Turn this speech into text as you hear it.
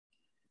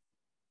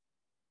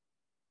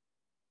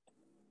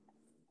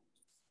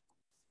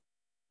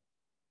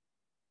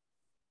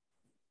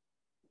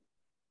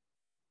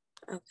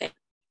Okay.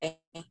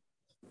 You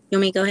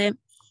want me to go ahead?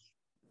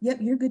 Yep,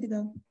 you're good to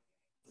go.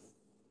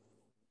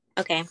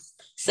 Okay.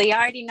 So you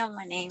already know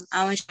my name.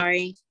 I'm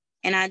Ashyrie.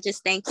 And I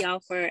just thank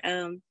y'all for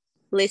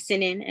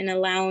listening and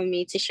allowing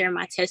me to share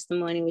my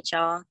testimony with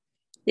y'all.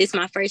 This is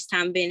my first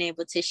time being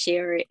able to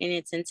share it in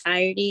its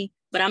entirety,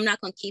 but I'm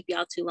not going to keep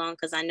y'all too long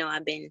because I know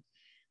I've been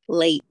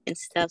late and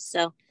stuff.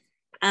 So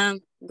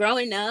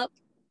growing up,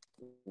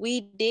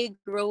 we did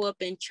grow up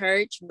in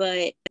church,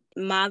 but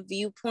my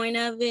viewpoint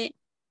of it,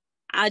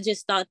 I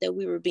just thought that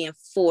we were being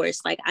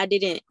forced. Like I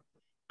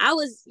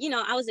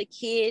was a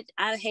kid.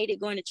 I hated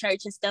going to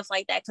church and stuff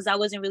like that because I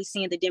wasn't really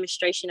seeing the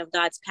demonstration of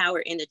God's power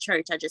in the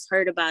church. I just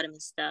heard about him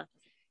and stuff.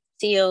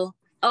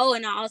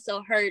 And I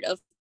also heard of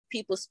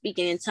people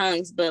speaking in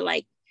tongues, but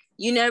like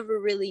you never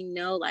really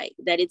know like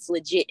that it's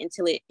legit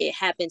until it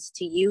happens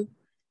to you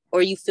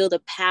or you feel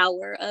the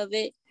power of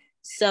it.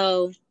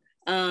 So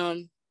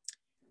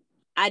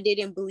I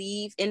didn't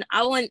believe and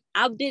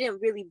I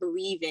didn't really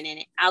believe in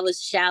it. I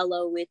was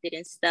shallow with it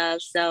and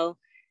stuff. So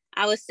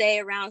I would say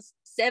around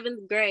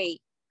 7th grade,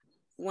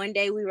 one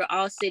day we were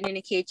all sitting in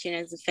the kitchen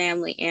as a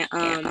family, and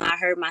I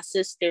heard my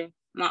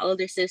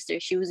older sister,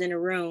 she was in the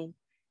room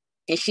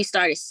and she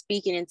started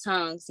speaking in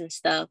tongues and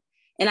stuff.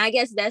 And I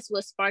guess that's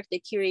what sparked the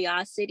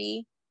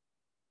curiosity.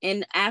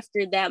 And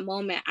after that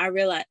moment, I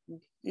realized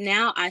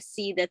now I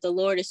see that the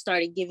Lord has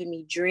started giving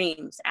me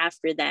dreams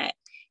after that.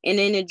 And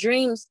in the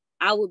dreams,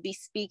 I would be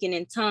speaking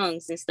in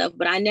tongues and stuff,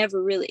 but it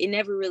never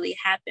really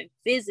happened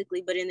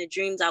physically. But in the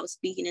dreams, I was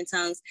speaking in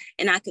tongues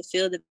and I could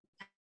feel the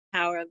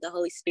power of the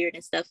Holy Spirit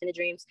and stuff in the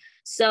dreams.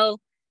 So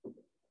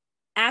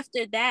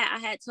after that, I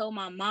had told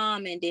my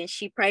mom, and then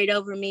she prayed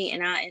over me.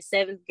 And in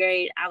 7th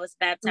grade, I was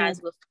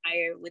baptized with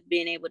fire with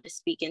being able to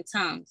speak in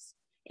tongues.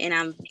 And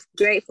I'm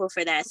grateful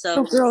for that.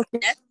 So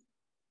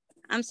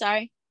I'm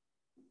sorry.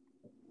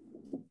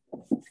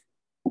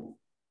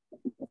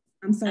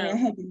 I'm sorry, I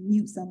had to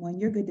mute someone.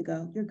 You're good to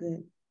go. You're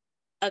good.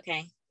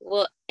 Okay.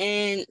 Well,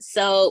 and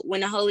so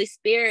when the Holy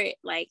Spirit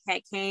like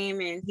had came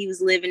and he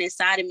was living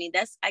inside of me,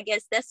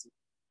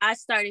 I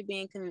started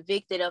being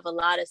convicted of a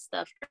lot of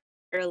stuff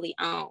early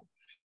on.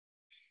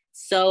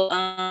 So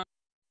I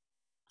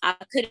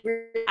did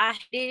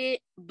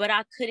it, but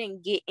I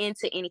couldn't get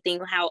into anything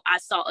how I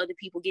saw other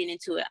people getting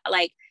into it.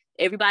 Like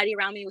everybody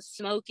around me was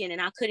smoking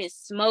and I couldn't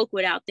smoke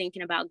without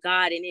thinking about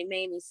God. And it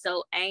made me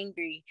so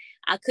angry.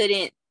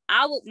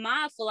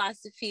 My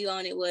philosophy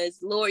on it was,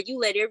 Lord, you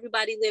let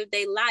everybody live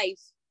their life,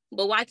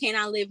 but why can't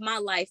I live my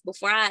life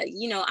before I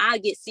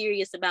get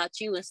serious about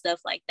you and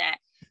stuff like that.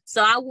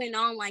 So I went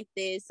on like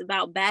this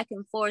about back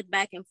and forth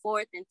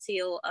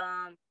until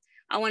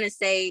I want to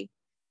say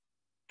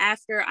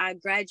after I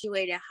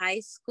graduated high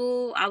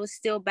school. I was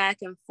still back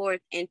and forth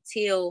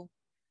until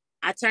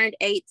I turned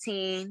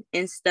 18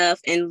 and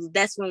stuff. And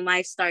that's when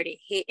life started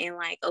hitting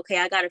like, okay,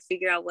 I got to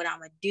figure out what I'm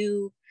going to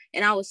do.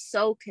 And I was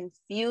so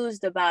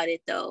confused about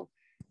it though.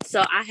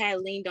 So I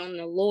had leaned on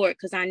the Lord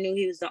because I knew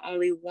he was the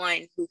only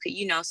one who could,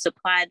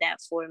 supply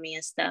that for me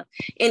and stuff.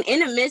 And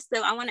in the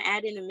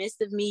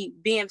midst of me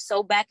being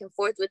so back and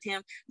forth with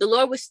him, the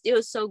Lord was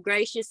still so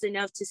gracious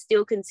enough to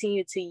still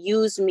continue to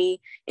use me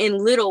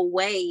in little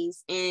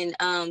ways and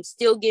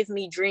still give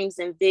me dreams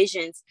and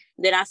visions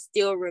that I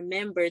still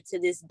remember to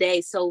this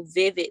day so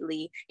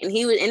vividly. And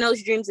he was in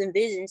those dreams and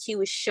visions, he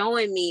was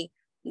showing me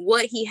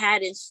what he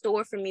had in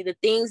store for me, the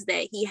things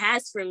that he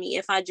has for me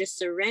if I just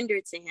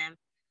surrender to him.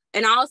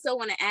 And I also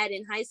want to add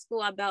in high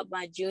school, about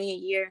my junior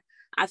year,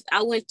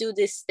 I went through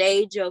this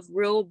stage of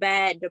real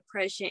bad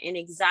depression and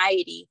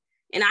anxiety.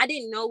 And I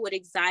didn't know what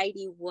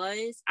anxiety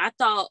was. I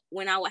thought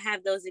when I would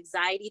have those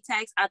anxiety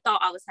attacks, I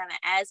thought I was having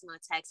asthma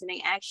attacks. And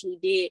they actually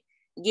did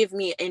give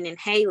me an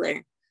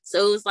inhaler.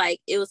 So it was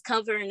like, it was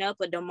covering up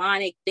a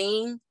demonic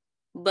thing.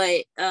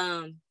 But,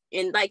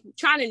 and like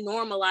trying to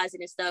normalize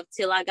it and stuff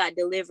till I got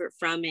delivered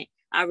from it.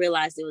 I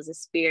realized it was a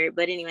spirit.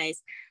 But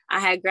anyways, I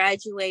had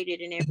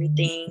graduated and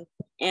everything.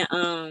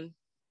 And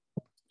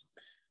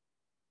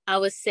I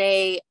would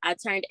say I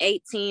turned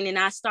 18 and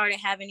I started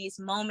having these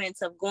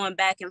moments of going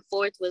back and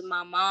forth with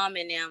my mom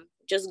and them,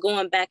 just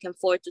going back and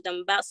forth with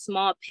them about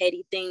small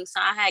petty things.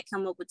 So I had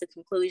come up with the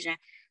conclusion,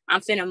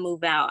 I'm finna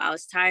move out. I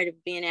was tired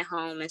of being at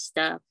home and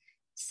stuff.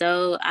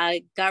 So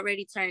I got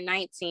ready to turn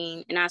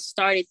 19 and I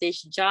started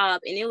this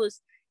job. And it was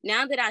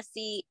now that I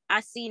see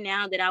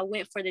now that I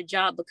went for the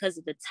job because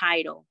of the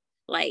title.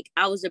 Like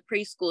I was a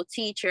preschool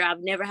teacher.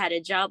 I've never had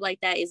a job like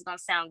that. It's going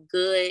to sound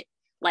good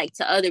like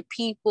to other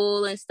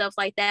people and stuff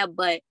like that.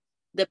 But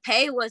the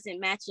pay wasn't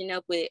matching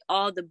up with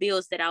all the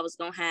bills that I was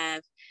going to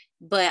have.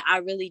 But I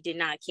really did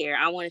not care.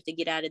 I wanted to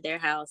get out of their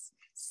house.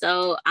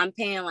 So I'm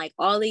paying like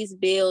all these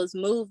bills,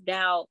 moved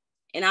out,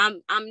 and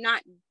I'm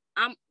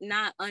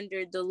not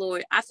under the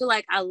Lord. I feel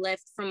like I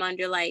left from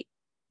under like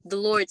the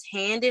Lord's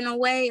hand in a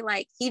way.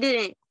 Like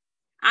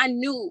I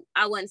knew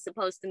I wasn't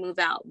supposed to move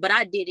out, but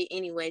I did it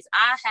anyways.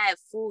 I had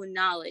full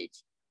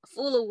knowledge,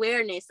 full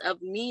awareness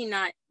of me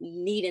not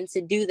needing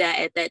to do that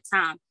at that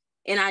time.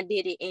 And I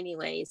did it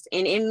anyways.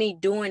 And in me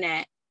doing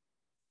that,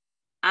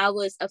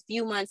 a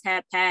few months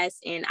had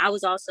passed, and I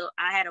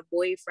had a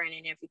boyfriend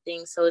and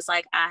everything. So it's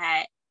like I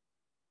had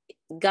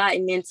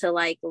gotten into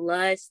like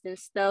lust and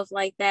stuff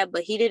like that,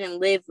 but he didn't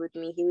live with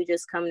me. He would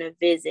just come to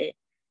visit.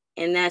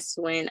 And that's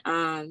when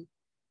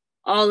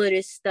all of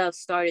this stuff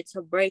started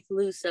to break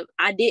loose.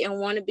 I didn't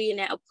want to be in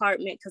that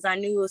apartment because I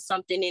knew it was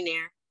something in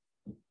there.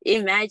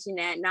 Imagine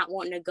that, not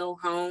wanting to go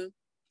home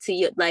to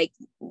your, like,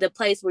 the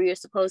place where you're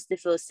supposed to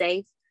feel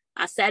safe.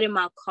 I sat in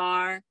my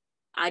car.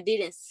 I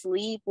didn't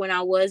sleep when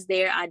I was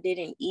there. I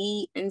didn't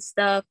eat and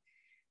stuff.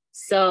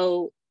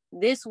 So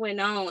this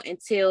went on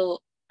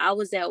until I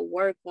was at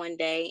work one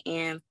day,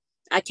 and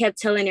I kept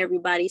telling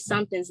everybody,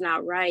 something's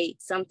not right.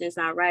 Something's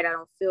not right. I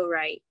don't feel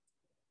right.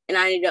 And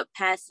I ended up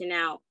passing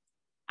out.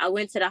 I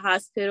went to the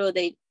hospital.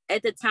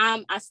 At the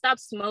time, I stopped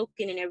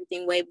smoking and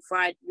everything way before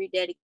I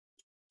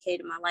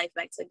rededicated my life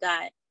back to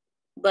God.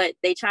 But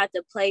they tried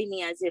to play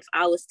me as if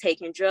I was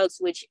taking drugs,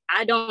 which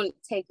I don't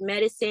take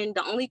medicine.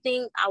 The only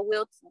thing I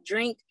will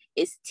drink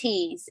is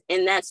teas,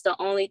 and that's the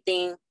only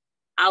thing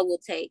I will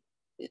take.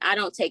 I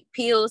don't take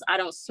pills. I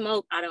don't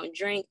smoke. I don't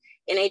drink.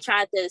 And they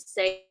tried to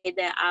say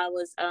that I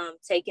was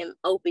taking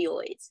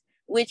opioids,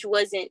 which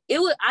wasn't.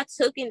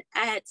 I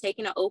had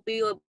taken an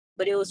opioid,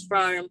 but it was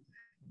from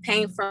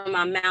pain from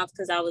my mouth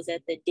because I was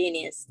at the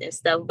dentist and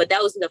stuff. But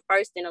that was the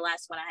first and the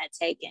last one I had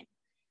taken.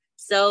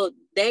 So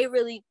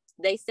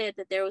they said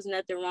that there was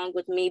nothing wrong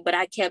with me, but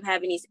I kept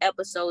having these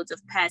episodes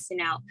of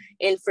passing out.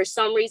 And for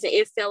some reason,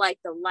 it felt like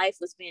the life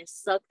was being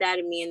sucked out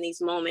of me in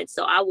these moments.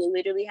 So I would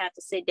literally have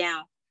to sit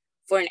down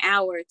for an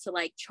hour to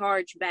like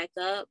charge back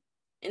up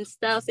and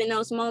stuff in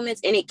those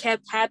moments. And it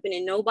kept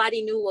happening.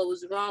 Nobody knew what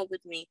was wrong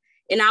with me.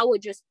 And I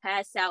would just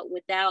pass out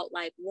without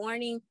like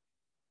warning.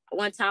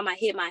 One time I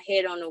hit my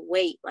head on a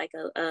weight, like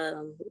a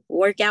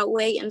workout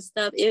weight and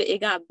stuff.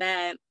 It got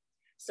bad.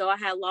 So I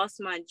had lost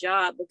my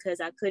job because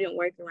I couldn't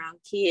work around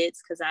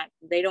kids because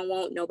they don't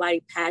want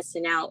nobody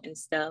passing out and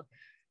stuff.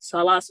 So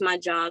I lost my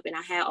job and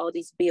I had all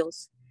these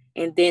bills.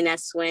 And then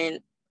that's when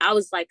I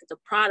was like the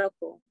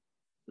prodigal.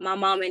 My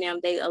mom and them,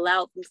 they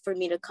allowed for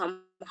me to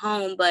come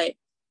home, but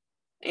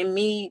in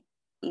me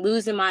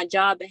losing my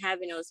job and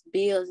having those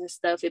bills and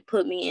stuff, it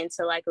put me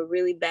into like a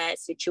really bad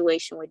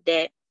situation with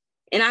debt.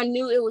 And I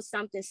knew it was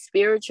something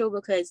spiritual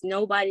because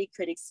nobody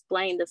could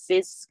explain the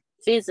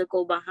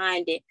physical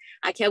behind it.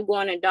 I kept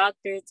going to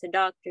doctor to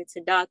doctor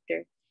to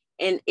doctor.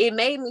 And it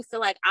made me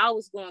feel like I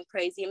was going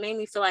crazy. It made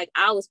me feel like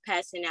I was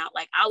passing out,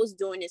 like I was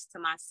doing this to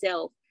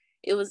myself.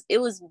 It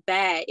was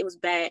bad. It was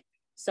bad.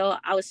 So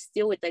I was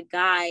still with the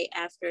guy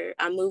after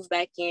I moved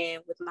back in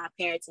with my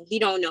parents, and he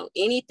don't know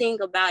anything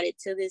about it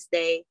to this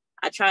day.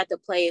 I tried to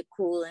play it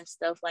cool and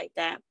stuff like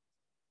that.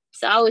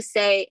 So I would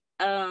say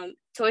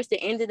towards the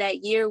end of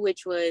that year,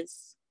 which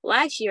was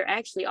last year,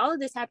 actually, all of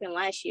this happened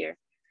last year.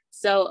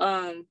 So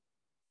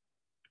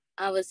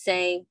I would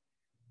say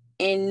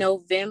in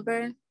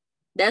November,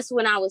 that's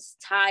when I was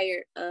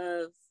tired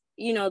of,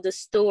 the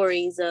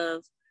stories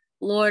of,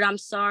 Lord, I'm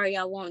sorry,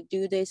 I won't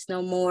do this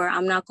no more.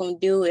 I'm not going to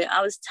do it.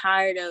 I was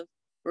tired of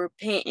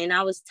repenting.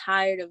 I was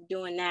tired of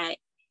doing that.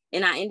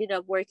 And I ended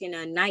up working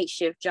a night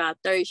shift job,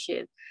 third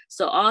shift.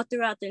 So all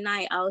throughout the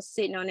night, I was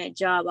sitting on that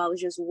job. I was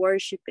just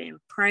worshiping,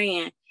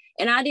 praying.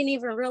 And I didn't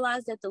even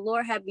realize that the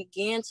Lord had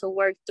began to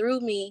work through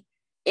me.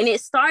 And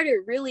it started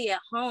really at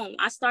home.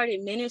 I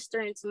started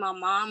ministering to my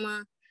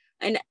mama.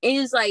 And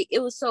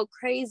it was so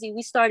crazy.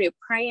 We started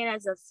praying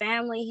as a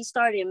family. He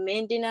started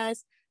mending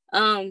us.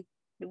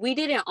 We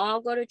didn't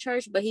all go to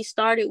church, but he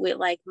started with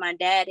like my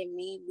dad and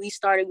me. We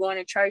started going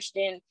to church.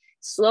 Then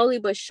slowly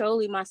but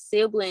surely, my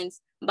siblings,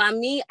 by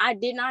me, I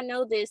did not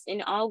know this,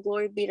 and all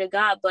glory be to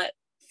God. But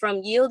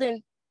from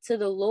yielding to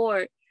the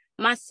Lord,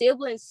 my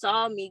siblings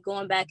saw me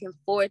going back and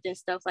forth and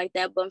stuff like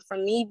that. But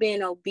from me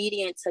being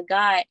obedient to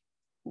God,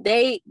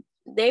 they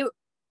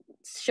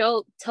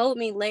told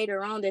me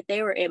later on that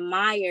they were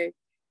admired.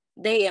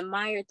 They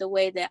admired the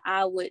way that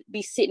I would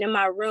be sitting in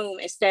my room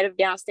instead of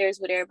downstairs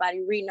with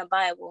everybody reading the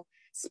Bible,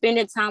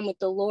 spending time with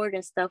the Lord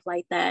and stuff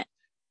like that.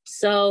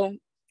 So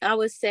I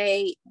would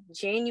say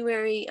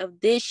January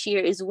of this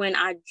year is when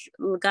I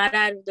got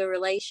out of the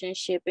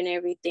relationship and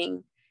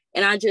everything.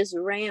 And I just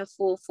ran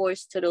full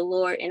force to the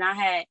Lord. And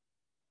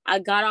I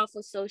got off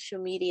of social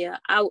media.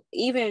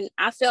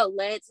 I felt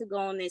led to go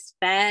on this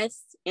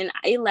fast, and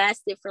it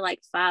lasted for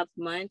like 5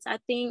 months, I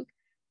think,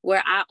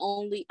 where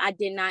I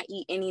did not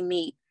eat any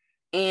meat.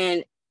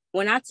 And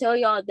when I tell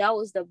y'all,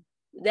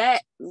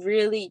 that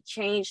really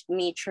changed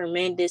me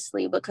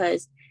tremendously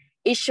because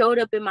it showed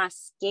up in my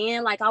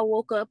skin. Like I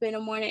woke up in the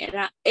morning,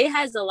 and it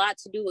has a lot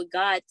to do with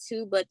God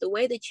too, but the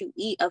way that you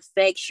eat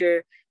affects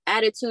your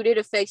attitude. It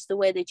affects the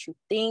way that you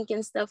think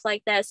and stuff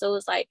like that. So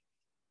it's like,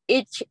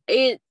 it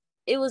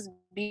was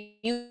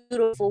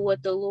beautiful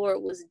what the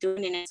Lord was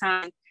doing in that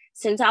time,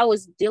 since I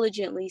was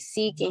diligently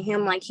seeking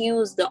him. Like he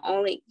is,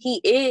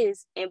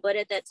 but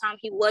at that time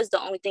he was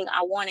the only thing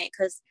I wanted,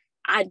 because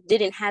I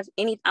didn't have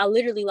I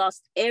literally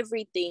lost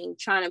everything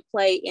trying to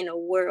play in a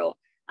world.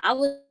 I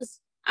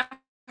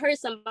heard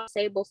somebody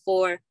say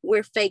before,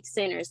 we're fake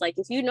sinners. Like,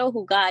 if you know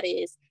who God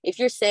is, if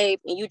you're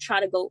saved and you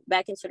try to go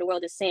back into the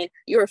world of sin,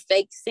 you're a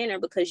fake sinner,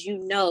 because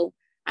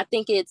I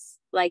think it's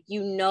like,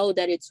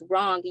 that it's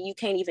wrong and you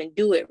can't even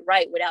do it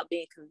right without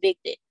being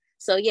convicted.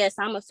 So yes,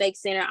 I'm a fake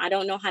sinner. I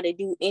don't know how to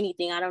do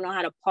anything. I don't know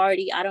how to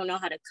party. I don't know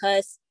how to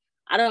cuss.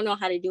 I don't know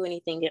how to do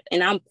anything.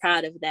 And I'm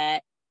proud of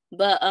that.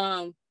 But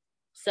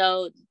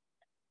so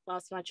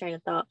lost my train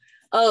of thought.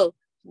 Oh,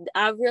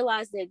 I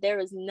realized that there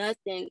was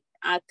nothing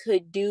I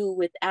could do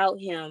without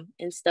him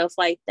and stuff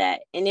like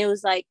that. And it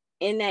was like,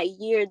 in that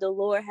year, the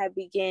Lord had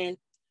began,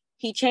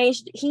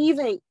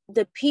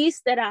 the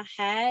peace that I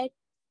had,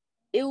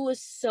 it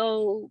was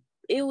so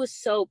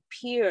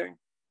pure.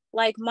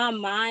 Like, my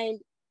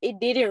mind, it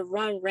didn't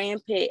run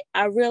rampant.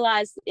 I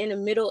realized in the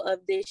middle of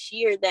this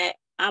year that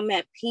I'm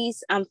at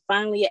peace. I'm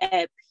finally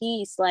at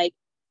peace. Like,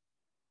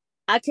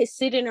 I could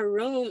sit in a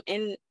room,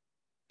 and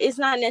it's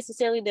not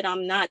necessarily that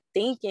I'm not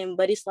thinking,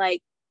 but it's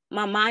like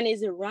my mind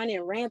isn't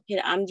running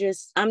rampant. I'm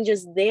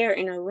just there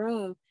in a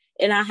room,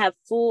 and I have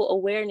full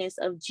awareness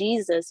of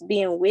Jesus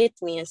being with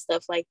me and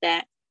stuff like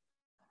that.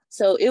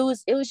 So it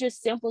was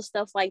just simple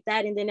stuff like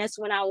that. And then that's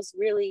when I was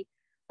really,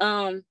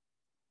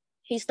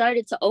 he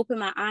started to open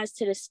my eyes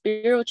to the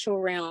spiritual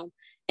realm.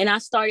 And I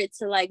started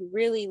to like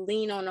really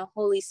lean on the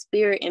Holy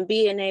Spirit and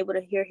being able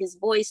to hear his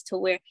voice, to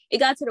where it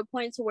got to the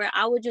point to where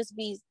I would just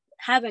be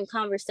having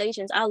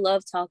conversations. I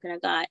love talking to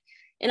God,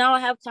 and I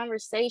would have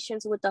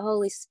conversations with the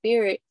Holy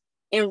Spirit.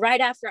 And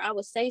right after I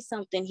would say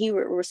something, he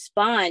would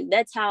respond.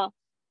 That's how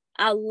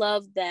I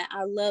love that.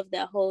 I love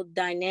that whole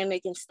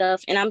dynamic and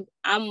stuff. And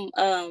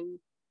I'm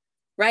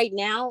right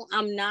now,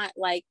 I'm not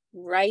like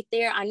right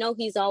there. I know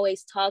he's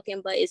always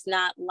talking, but it's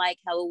not like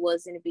how it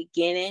was in the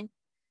beginning.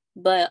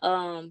 But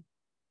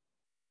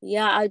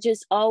yeah, I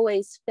just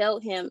always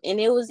felt him. And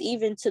it was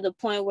even to the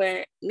point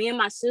where me and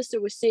my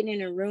sister were sitting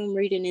in a room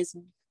reading this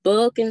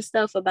book and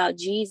stuff about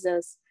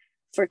Jesus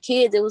for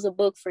kids. It was a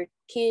book for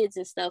kids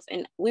and stuff.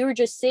 And we were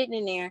just sitting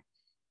in there,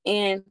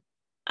 and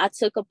I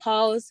took a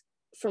pause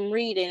from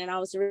reading, and I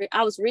was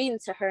reading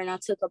to her, and I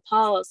took a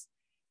pause,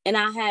 and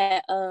I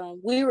had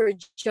we were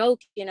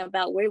joking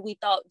about where we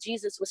thought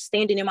Jesus was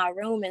standing in my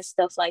room and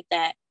stuff like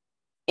that.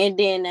 And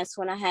then that's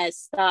when I had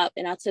stopped,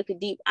 and I took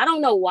I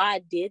don't know why I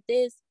did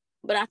this,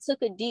 but I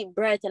took a deep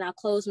breath and I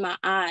closed my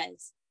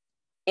eyes.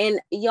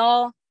 And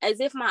y'all, as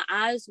if my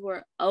eyes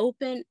were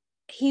open,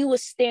 he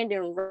was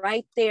standing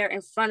right there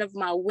in front of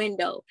my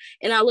window.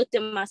 And I looked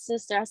at my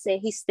sister, I said,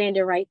 he's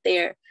standing right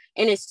there.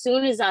 And as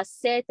soon as I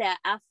said that,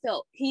 I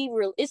felt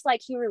it's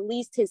like he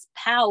released his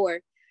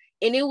power.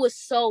 And it was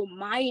so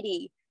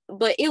mighty,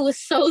 but it was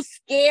so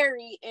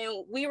scary.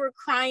 And we were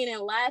crying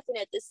and laughing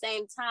at the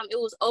same time. It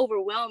was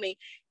overwhelming.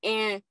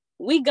 And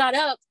we got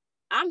up.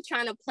 I'm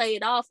trying to play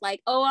it off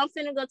like, oh, I'm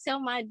finna go tell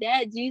my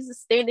dad Jesus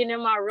standing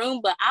in my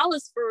room. But I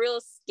was for real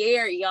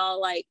scared,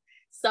 y'all. Like,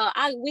 so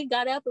we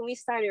got up and we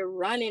started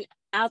running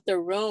out the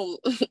room.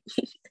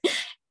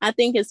 I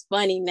think it's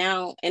funny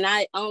now. And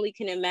I only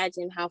can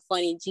imagine how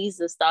funny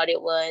Jesus thought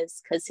it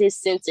was, because his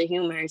sense of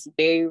humor is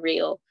very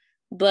real.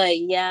 But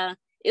yeah,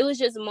 it was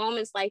just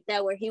moments like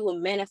that where he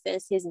would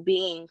manifest his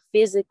being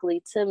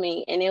physically to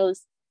me. And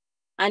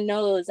I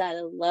know it was out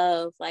of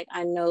love. Like,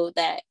 I know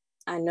that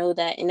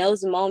in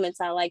those moments,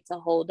 I like to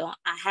hold on.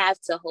 I have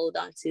to hold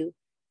on to,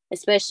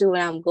 especially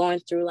when I'm going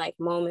through like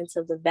moments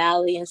of the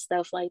valley and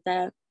stuff like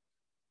that.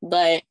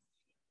 But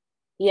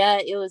yeah,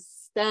 it was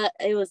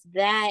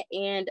that.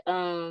 And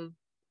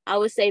I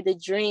would say the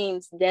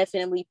dreams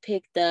definitely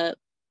picked up.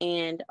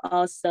 And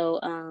also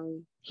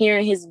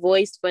hearing his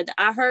voice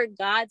I heard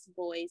God's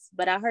voice,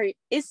 but I heard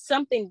it's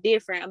something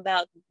different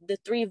about the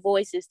three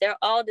voices. They're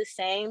all the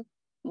same,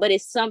 but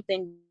it's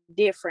something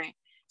different.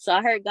 So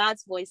I heard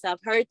God's voice.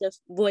 I've heard the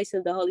voice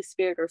of the Holy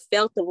Spirit, or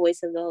felt the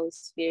voice of the Holy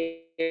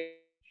Spirit.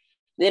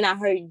 Then I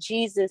heard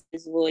Jesus'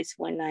 voice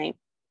one night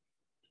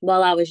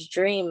while I was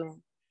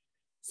dreaming.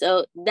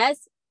 So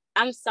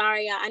I'm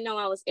sorry. I know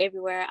I was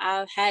everywhere.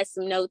 I had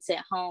some notes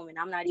at home and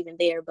I'm not even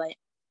there, but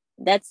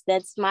that's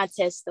my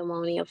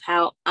testimony of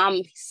how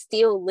I'm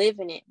still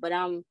living it. But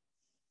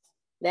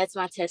that's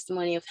my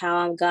testimony of how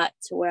I got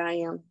to where I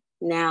am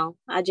now.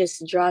 I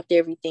just dropped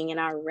everything and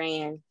I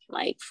ran,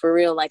 like, for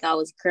real, like I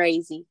was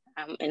crazy.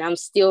 And I'm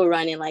still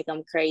running like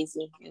I'm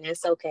crazy, and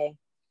it's okay.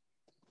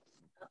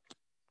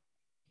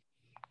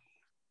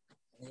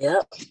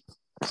 Yep.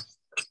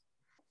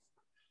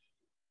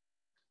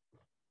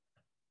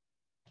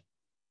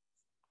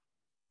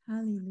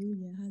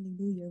 Hallelujah,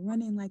 hallelujah.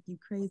 Running like you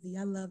crazy.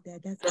 I love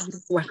that. That's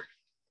beautiful.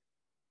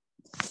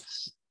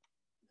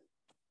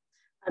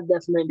 I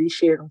definitely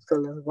share them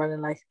feelings,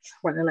 running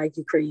like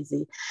you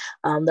crazy.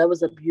 That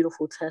was a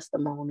beautiful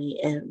testimony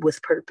and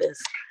with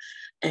purpose.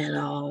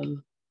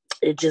 And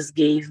it just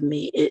gave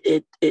me,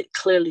 it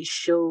clearly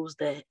shows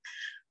that,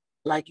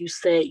 like you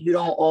said, you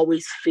don't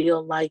always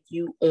feel like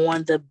you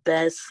on the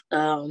best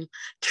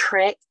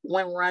track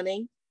when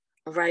running,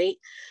 right?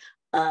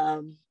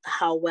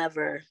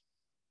 However,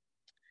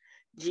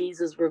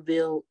 Jesus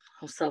revealed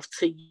himself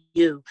to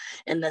you,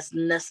 and that's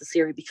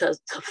necessary, because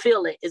to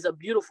feel it is a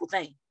beautiful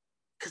thing.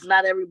 because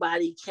not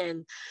everybody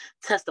can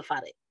testify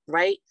that,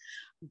 right?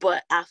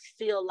 But I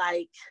feel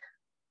like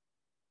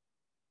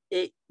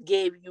it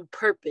gave you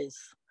purpose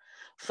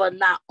for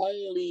not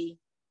only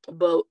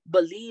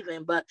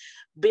believing, but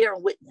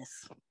bearing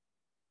witness.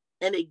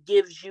 And it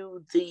gives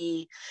you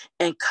the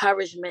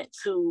encouragement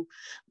to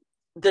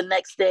the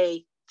next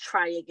day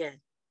try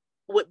again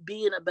with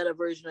being a better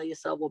version of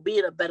yourself, or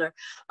being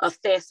a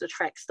faster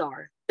track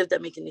star, if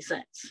that makes any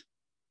sense.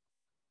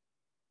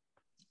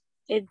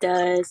 It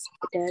does.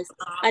 It does.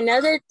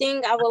 Another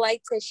thing I would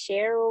like to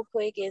share real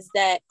quick is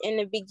that in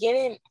the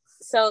beginning,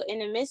 so in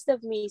the midst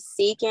of me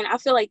seeking, I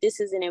feel like this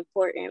is an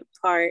important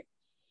part.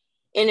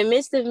 In the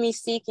midst of me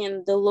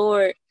seeking the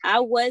Lord, I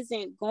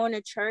wasn't going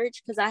to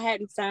church because I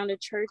hadn't found a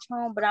church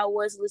home, but I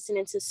was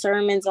listening to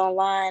sermons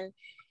online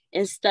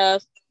and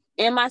stuff.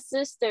 And my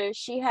sister,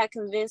 she had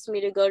convinced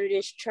me to go to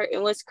this church.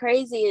 And what's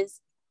crazy is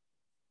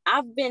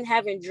I've been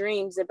having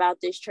dreams about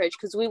this church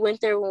because we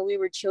went there when we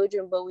were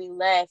children, but we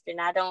left.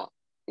 And I don't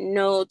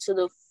know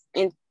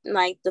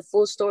the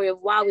full story of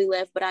why we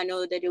left, but I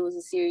know that it was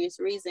a serious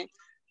reason.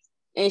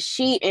 And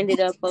she ended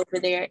up over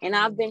there. And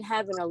I've been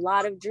having a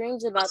lot of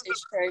dreams about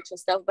this church and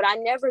stuff, but I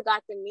never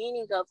got the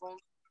meaning of them.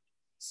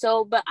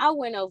 So, but I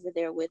went over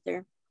there with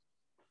her.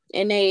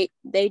 And they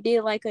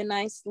did like a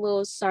nice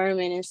little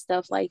sermon and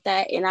stuff like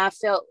that. And I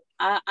felt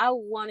I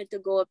wanted to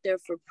go up there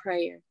for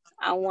prayer.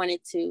 I wanted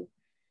to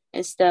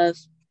and stuff.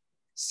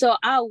 So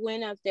I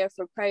went up there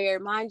for prayer.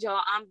 Mind y'all,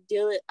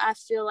 I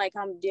feel like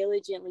I'm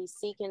diligently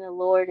seeking the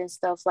Lord and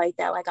stuff like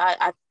that. Like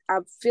I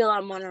feel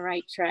I'm on the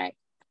right track.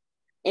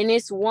 And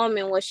this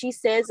woman, what she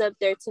says up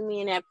there to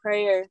me in that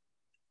prayer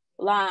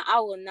line, I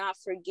will not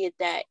forget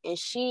that. And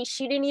she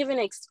didn't even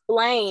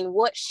explain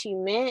what she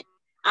meant.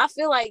 I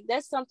feel like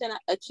that's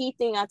a key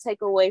thing I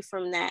take away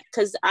from that,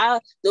 because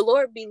the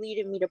Lord be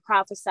leading me to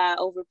prophesy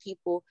over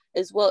people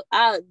as well.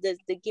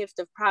 The gift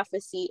of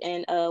prophecy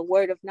and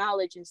word of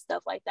knowledge and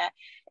stuff like that.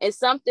 And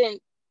something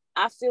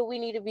I feel we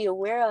need to be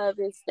aware of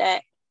is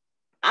that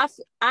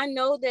I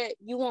know that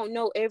you won't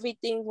know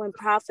everything when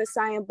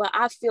prophesying, but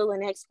I feel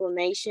an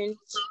explanation,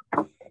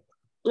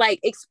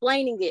 like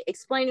explaining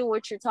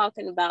what you're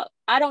talking about.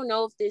 I don't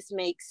know if this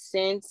makes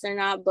sense or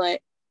not, but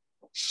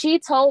she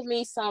told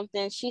me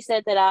something. She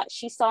said that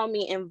she saw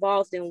me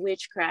involved in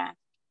witchcraft.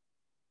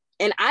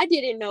 And I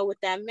didn't know what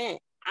that meant.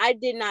 I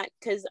did not,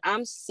 because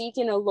I'm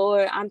seeking the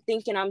Lord. I'm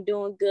thinking I'm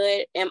doing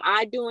good. Am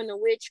I doing the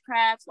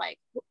witchcraft? Like,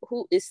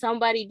 who is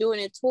somebody doing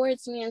it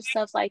towards me and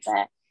stuff like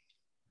that?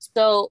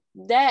 So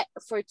that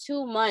for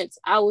 2 months,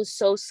 I was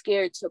so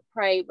scared to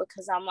pray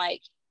because I'm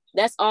like,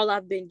 that's all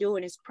I've been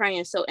doing is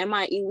praying. So am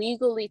I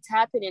illegally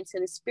tapping into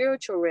the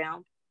spiritual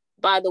realm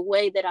by the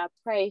way that I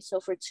pray? So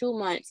for 2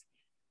 months,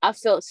 I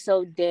felt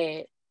so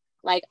dead.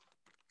 Like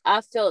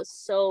I felt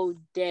so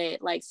dead,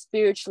 like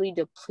spiritually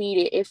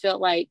depleted. It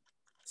felt like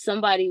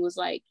somebody was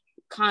like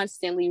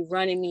constantly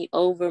running me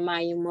over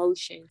my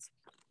emotions.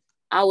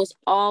 I was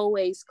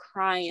always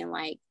crying,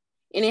 like,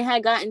 and it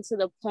had gotten to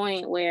the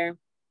point where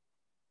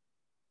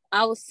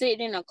I was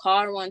sitting in a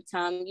car one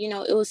time,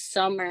 it was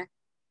summer,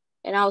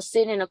 and I was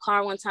sitting in a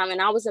car one time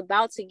and I was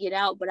about to get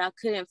out, but I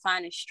couldn't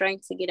find the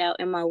strength to get out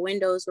and my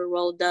windows were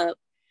rolled up.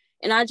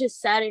 And I just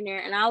sat in there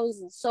and I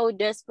was so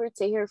desperate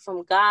to hear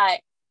from God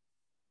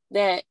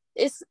that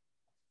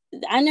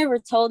I never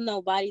told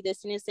nobody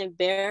this and it's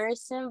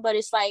embarrassing, but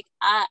it's like,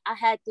 I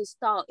had this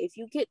thought, if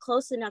you get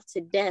close enough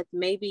to death,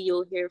 maybe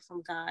you'll hear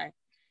from God.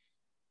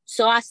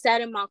 So I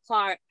sat in my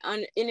car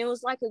and it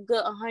was like a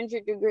good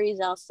 100 degrees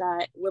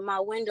outside with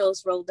my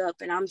windows rolled up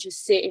and I'm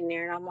just sitting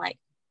there and I'm like,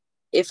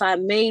 if I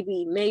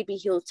maybe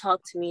he'll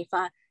talk to me.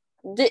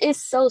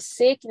 It's so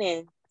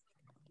sickening,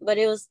 but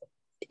it was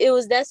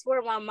that's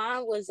where my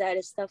mind was at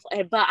and stuff.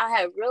 But I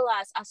had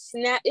realized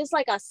it's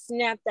like I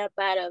snapped up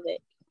out of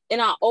it.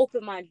 And I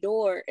opened my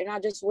door and I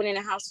just went in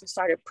the house and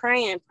started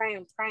praying.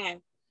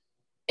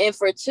 And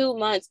for 2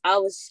 months, I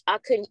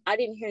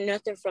didn't hear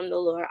nothing from the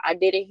Lord. I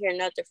didn't hear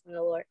nothing from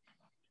the Lord.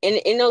 And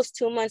in those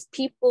 2 months,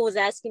 people was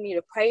asking me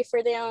to pray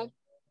for them.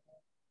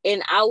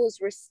 And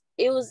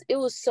it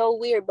was so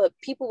weird, but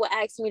people would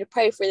ask me to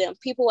pray for them.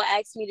 People would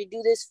ask me to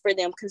do this for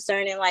them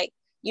concerning like,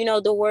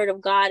 the word of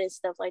God and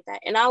stuff like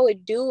that. And I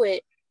would do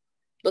it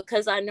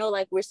because I know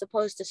like we're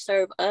supposed to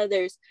serve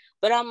others.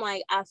 But I'm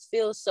like, I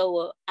felt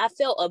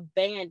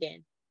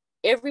abandoned.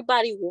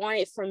 Everybody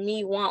wanted from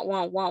me,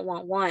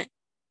 want.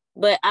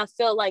 But I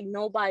felt like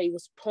nobody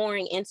was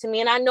pouring into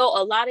me. And I know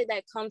a lot of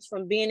that comes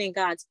from being in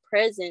God's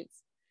presence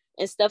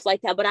and stuff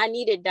like that. But I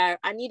needed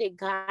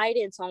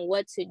guidance on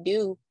what to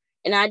do.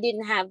 And I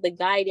didn't have the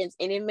guidance.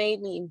 And it made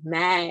me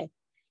mad.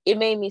 It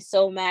made me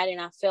so mad.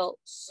 And I felt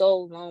so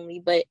lonely.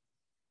 But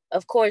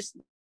of course,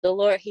 the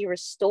Lord, he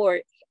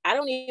restored. I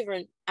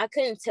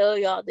couldn't tell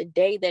y'all the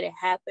day that it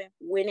happened,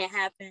 when it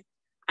happened.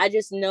 I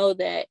just know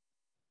that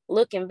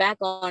looking back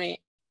on it,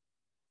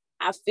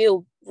 I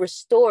feel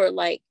restored.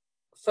 Like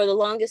for the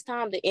longest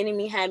time, the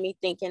enemy had me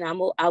thinking I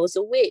was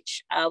a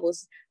witch. I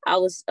was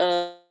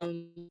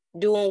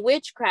doing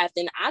witchcraft,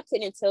 and I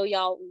couldn't tell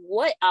y'all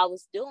what I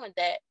was doing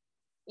that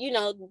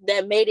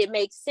made it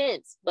make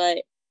sense. But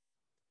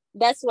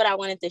that's what I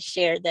wanted to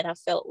share that I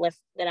felt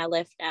that I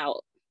left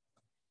out.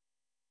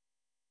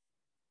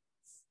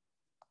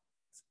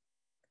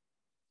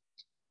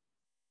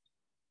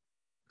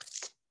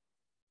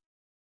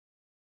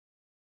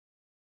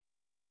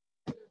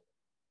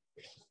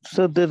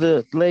 So did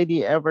the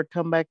lady ever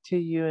come back to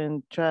you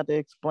and try to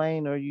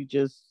explain, or you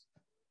just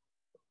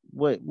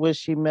what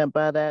she meant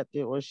by that,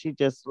 or she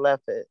just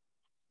left it?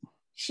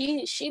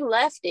 She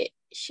left it.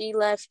 She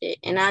left it.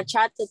 And I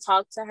tried to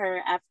talk to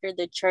her after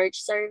the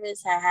church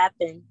service had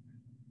happened.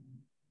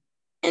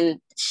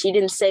 And she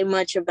didn't say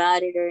much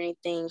about it or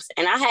anything.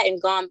 And I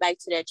hadn't gone back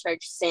to that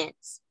church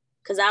since.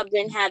 Because I've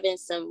been having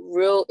some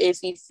real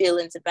iffy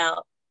feelings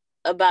about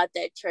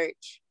that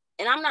church.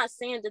 And I'm not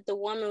saying that the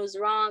woman was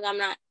wrong.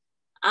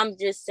 I'm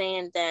just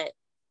saying that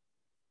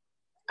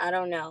I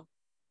don't know.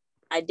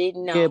 I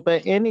didn't know. Yeah,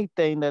 but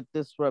anything that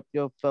disrupt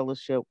your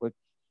fellowship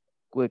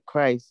with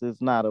Christ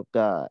is not of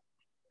God.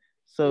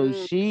 So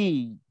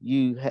she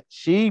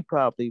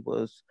probably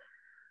was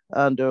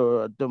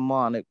under a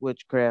demonic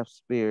witchcraft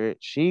spirit.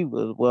 She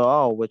was, well,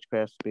 all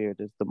witchcraft spirit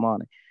is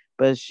demonic,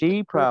 but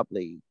she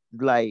probably,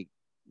 like,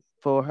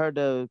 for her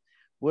to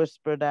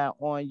whisper that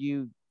on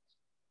you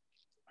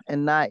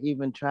and not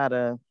even try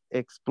to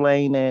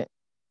explain it,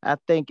 I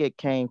think it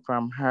came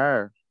from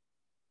her.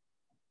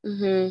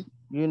 Mm-hmm.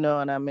 You know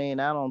what I mean?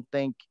 I don't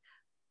think,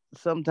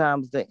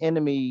 sometimes the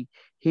enemy,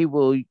 he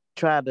will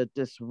try to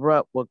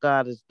disrupt what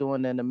God is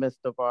doing in the midst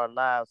of our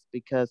lives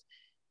because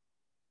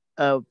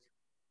of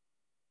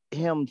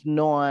him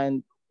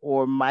knowing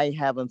or might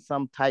having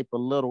some type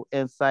of little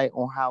insight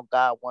on how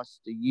God wants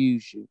to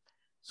use you.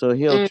 So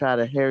he'll try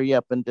to hurry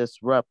up and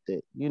disrupt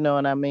it. You know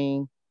what I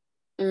mean?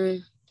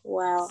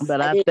 Wow.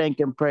 But I thank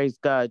and praise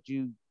God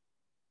you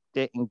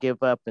didn't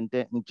give up and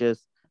didn't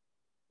just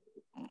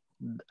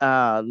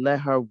let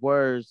her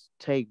words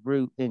take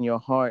root in your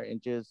heart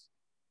and just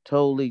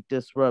totally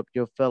disrupt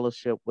your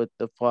fellowship with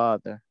the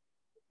Father.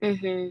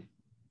 Mm-hmm.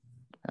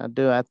 I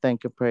do. I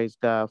thank and praise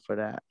God for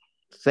that.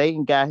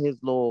 Satan got his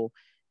little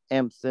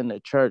imps in the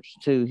church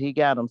too. He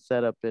got them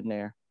set up in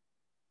there.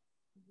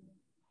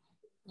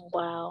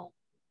 Wow.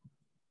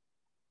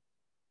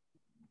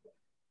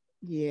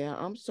 Yeah,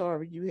 I'm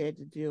sorry you had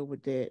to deal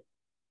with that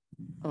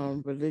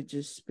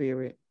religious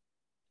spirit.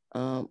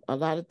 A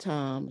lot of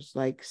times,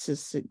 like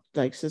Sister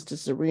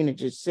Serena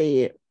just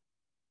said,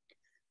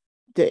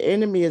 the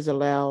enemy is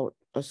allowed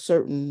a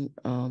certain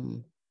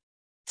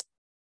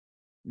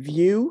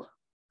view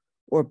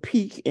or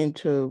peek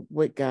into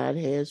what God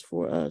has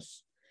for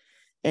us.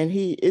 And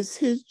it's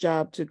his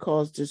job to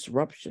cause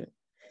disruption.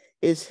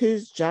 It's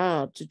his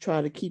job to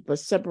try to keep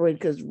us separated.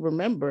 Because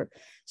remember,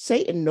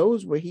 Satan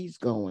knows where he's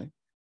going.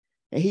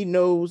 And he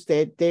knows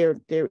that there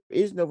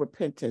is no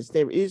repentance.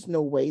 There is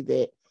no way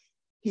that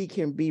he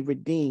can be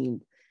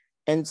redeemed.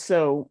 And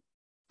so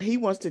he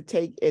wants to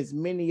take as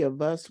many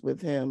of us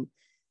with him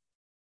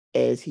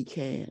as he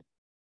can.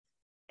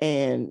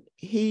 And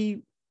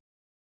he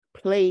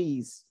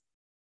plays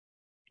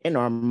in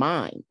our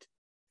mind.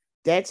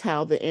 That's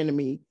how the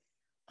enemy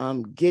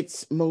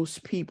gets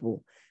most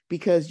people,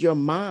 because your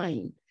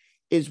mind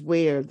is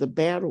where the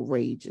battle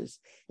rages.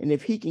 And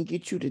if he can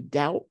get you to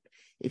doubt,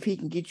 if he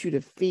can get you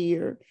to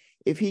fear,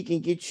 if he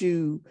can get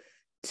you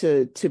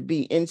to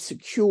be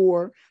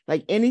insecure,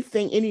 like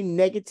anything, any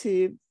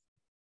negative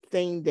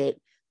thing that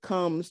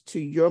comes to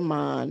your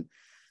mind,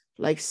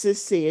 like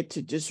Sis said,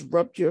 to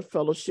disrupt your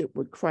fellowship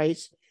with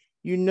Christ,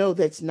 you know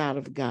that's not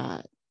of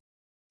God.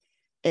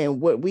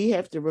 And what we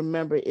have to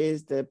remember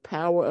is the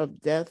power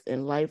of death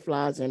and life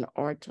lies in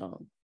our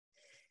tongue.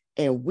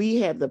 And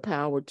we have the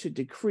power to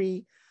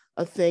decree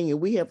a thing,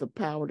 and we have the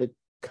power to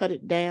cut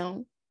it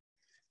down,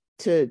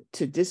 to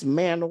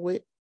dismantle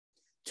it,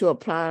 to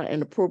apply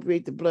and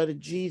appropriate the blood of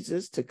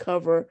Jesus to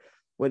cover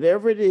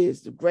whatever it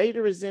is. The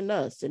greater is in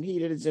us than he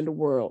that is in the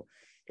world.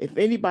 If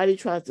anybody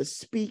tries to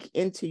speak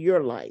into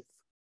your life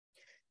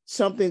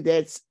something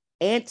that's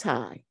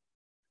anti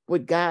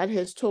what God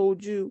has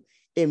told you,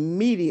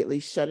 immediately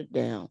shut it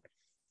down.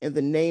 In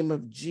the name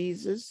of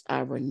Jesus, I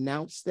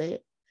renounce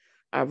that.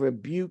 I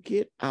rebuke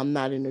it. I'm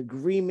not in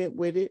agreement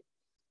with it.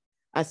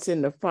 I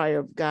send the fire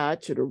of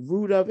God to the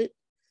root of it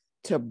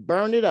to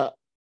burn it up.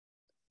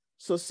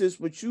 So, sis,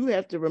 what you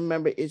have to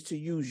remember is to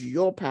use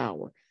your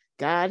power.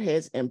 God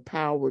has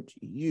empowered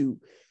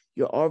you.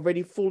 You're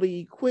already fully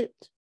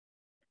equipped.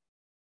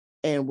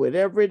 And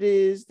whatever it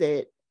is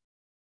that,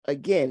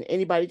 again,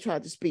 anybody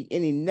tried to speak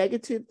any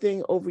negative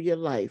thing over your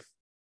life,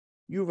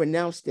 you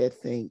renounce that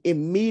thing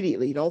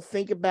immediately. Don't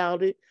think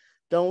about it.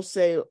 Don't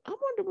say, I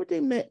wonder what they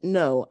meant.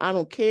 No, I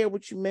don't care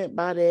what you meant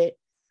by that.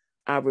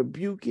 I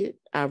rebuke it.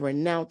 I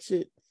renounce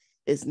it.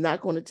 It's not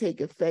going to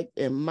take effect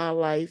in my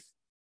life.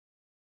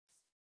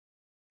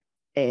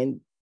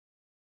 And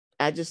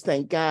I just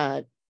thank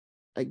God,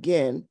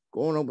 again,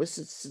 going on what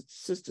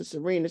Sister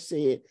Serena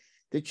said,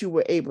 that you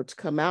were able to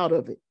come out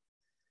of it.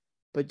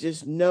 But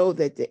just know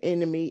that the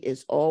enemy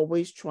is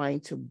always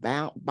trying to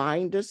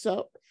bind us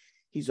up.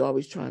 He's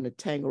always trying to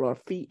tangle our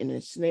feet and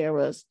ensnare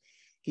us.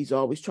 He's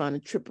always trying to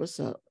trip us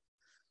up.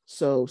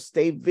 So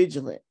stay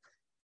vigilant.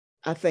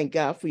 I thank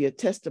God for your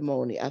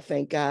testimony. I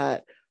thank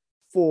God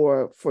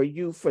for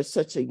you, for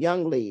such a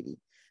young lady,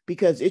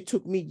 because it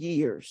took me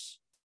years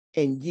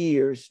and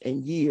years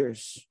and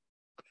years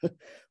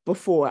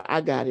before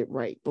I got it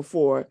right,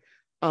 before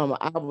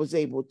I was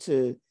able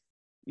to,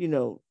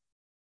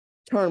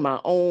 turn my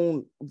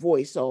own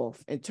voice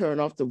off and turn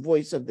off the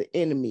voice of the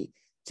enemy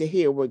to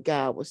hear what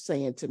God was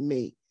saying to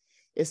me.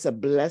 It's a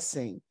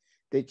blessing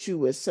that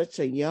you, as such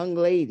a young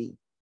lady,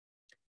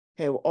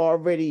 have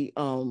already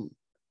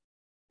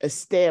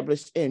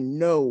established and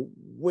know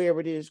where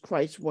it is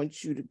Christ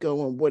wants you to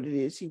go and what it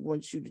is he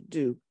wants you to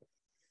do.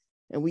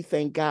 And we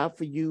thank God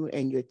for you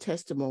and your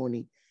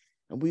testimony.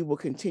 And we will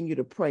continue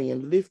to pray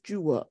and lift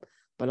you up.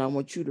 But I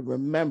want you to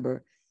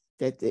remember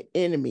that the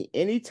enemy,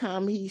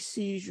 anytime he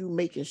sees you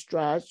making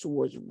strides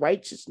towards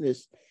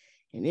righteousness,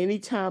 and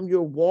anytime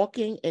you're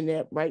walking in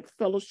that right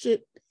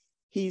fellowship,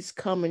 he's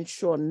coming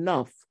sure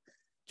enough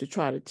to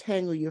try to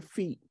tangle your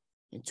feet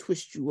and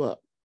twist you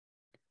up.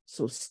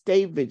 So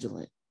stay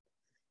vigilant,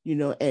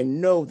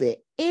 and know that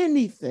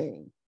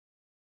anything,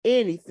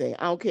 I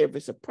don't care if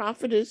it's a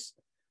prophetess,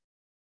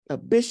 a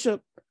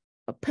bishop,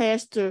 a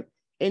pastor,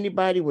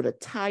 anybody with a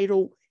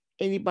title,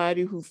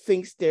 anybody who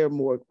thinks they're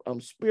more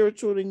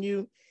spiritual than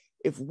you,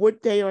 if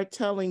what they are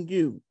telling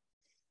you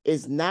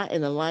is not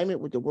in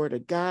alignment with the word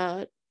of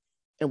God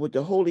and what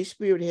the Holy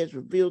Spirit has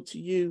revealed to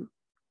you,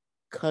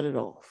 cut it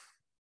off.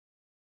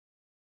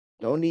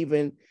 Don't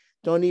even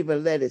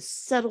let it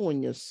settle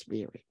in your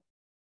spirit,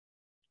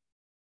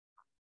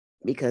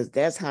 because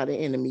that's how the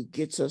enemy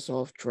gets us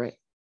off track.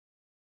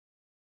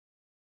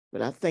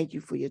 But I thank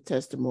you for your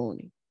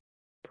testimony.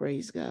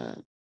 Praise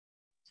God.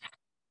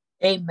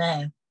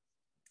 Amen.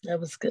 That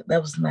was good.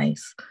 That was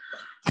nice.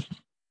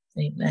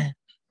 Amen.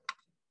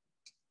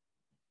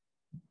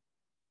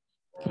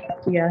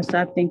 Yes,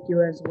 I thank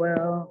you as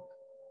well.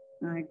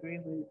 I agree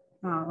with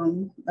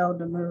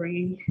Elder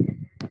Marie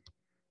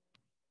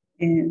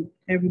and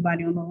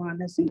everybody on the line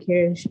that's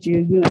encouraged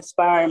you. You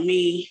inspire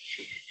me.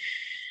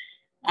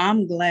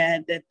 I'm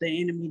glad that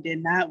the enemy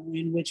did not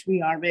win, which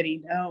we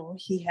already know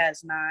he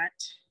has not.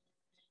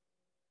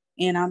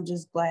 And I'm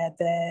just glad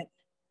that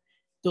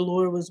the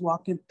Lord was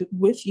walking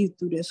with you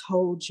through this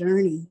whole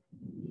journey.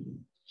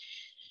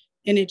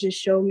 And it just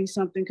showed me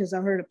something, because I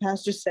heard a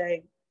pastor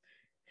say,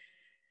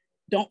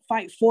 don't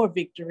fight for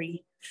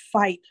victory,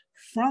 fight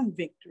from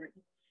victory.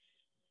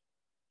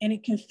 And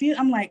it can feel,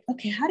 I'm like,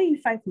 okay, how do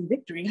you fight from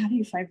victory? How do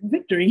you fight for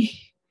victory?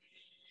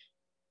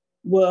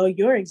 Well,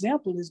 your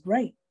example is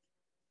great.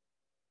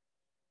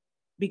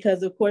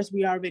 Because of course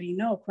we already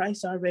know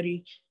Christ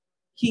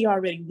he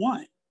already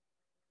won.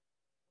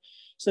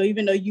 So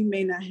even though you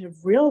may not have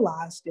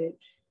realized it,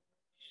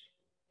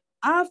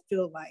 I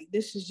feel like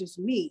this is just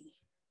me,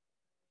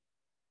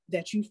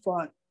 that you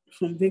fought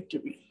from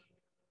victory,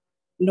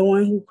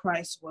 knowing who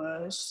Christ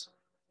was,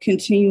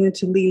 continuing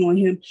to lean on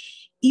him,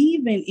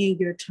 even in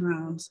your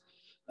times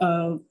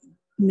of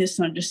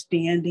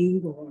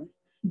misunderstanding or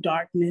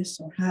darkness,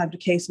 or how the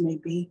case may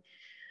be,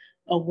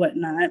 or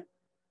whatnot.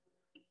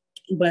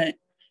 But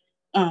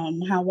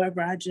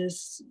however, I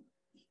just,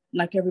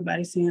 like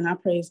everybody's saying, I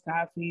praise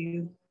God for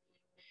you.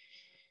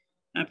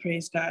 I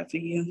praise God for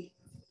you.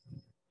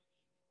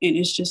 And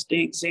it's just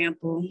the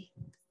example.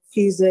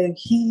 He's an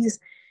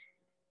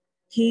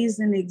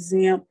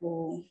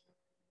example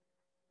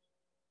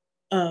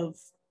of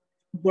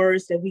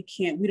words that we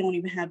don't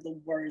even have the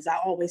words. I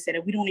always say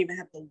that we don't even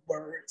have the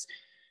words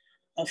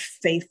of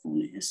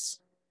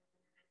faithfulness,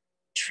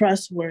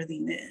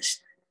 trustworthiness,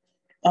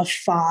 a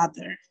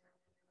father,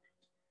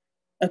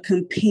 a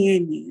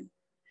companion,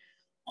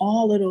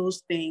 all of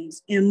those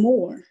things and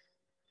more.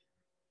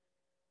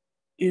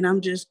 And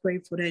I'm just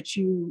grateful that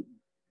you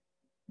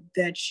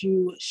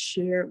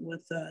shared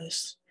with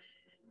us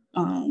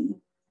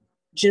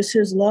just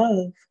his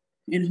love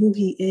and who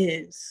he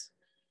is.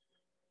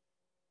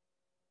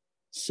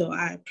 So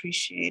I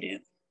appreciate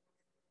it.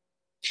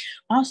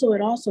 Also, it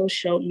also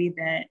showed me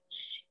that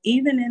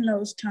even in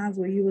those times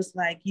where you was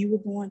like, you were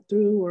going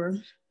through, or,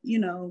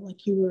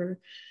 like you were,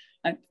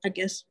 I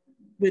guess,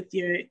 with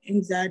your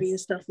anxiety and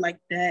stuff like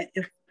that,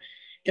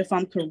 if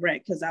I'm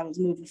correct, because I was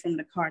moving from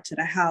the car to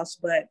the house,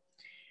 but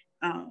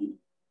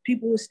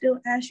people will still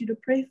ask you to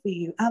pray for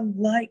you. I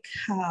like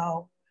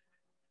how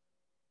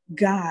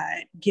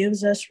God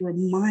gives us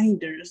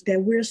reminders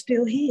that we're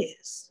still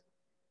his,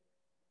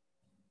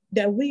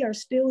 that we are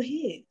still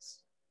his.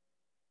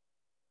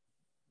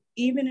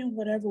 Even in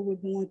whatever we're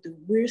going through,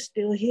 we're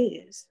still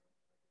his.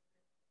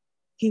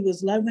 He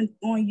was loving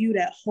on you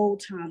that whole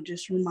time,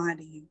 just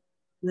reminding you,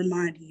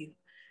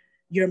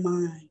 you're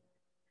mine,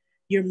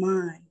 you're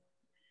mine.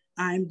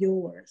 I'm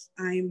yours.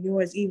 I am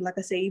yours. Even like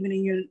I say, even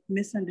in your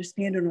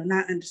misunderstanding or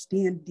not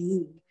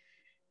understanding,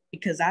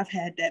 because I've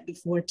had that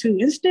before too,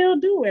 and still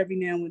do every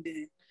now and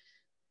then.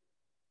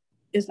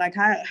 It's like,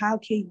 how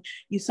can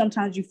you,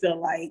 sometimes you feel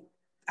like,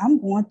 I'm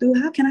going through,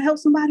 how can I help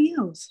somebody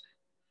else?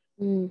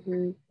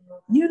 Mm-hmm.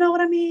 You know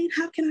what I mean?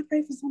 How can I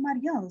pray for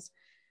somebody else?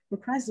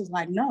 But Christ is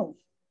like, no,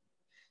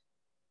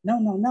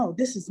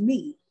 this is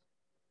me.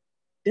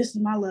 This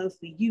is my love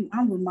for you.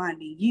 I'm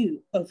reminding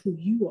you of who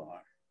you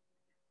are.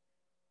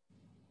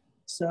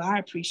 So I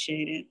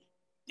appreciate it.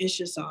 It's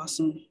just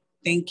awesome.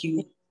 Thank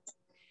you.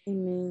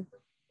 Amen.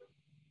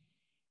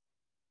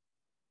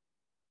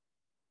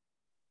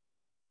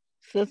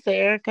 Sister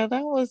Erica,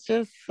 that was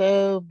just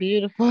so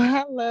beautiful.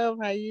 I love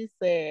how you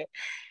said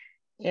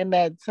in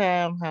that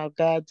time how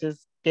God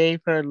just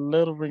gave her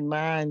little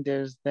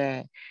reminders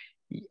that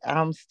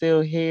I'm still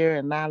here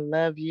and I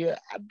love you.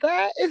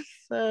 That is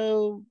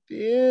so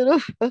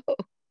beautiful.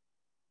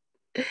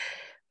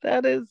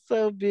 That is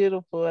so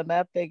beautiful. And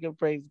I thank and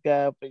praise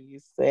God for you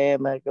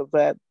saying that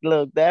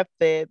because that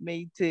fed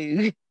me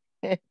too.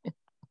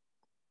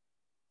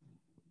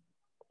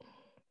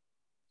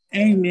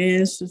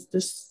 Amen.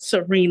 Sister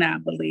Serena, I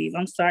believe.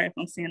 I'm sorry if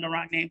I'm saying the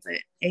wrong name, but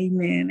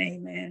amen.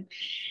 Amen.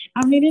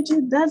 I mean, it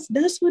just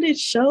that's what it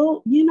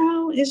showed,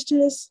 it's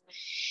just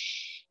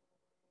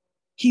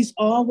he's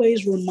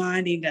always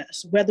reminding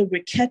us, whether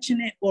we're catching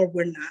it or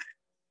we're not.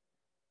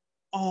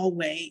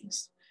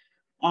 Always.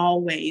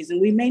 Always. And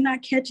we may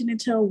not catch it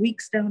until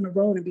weeks down the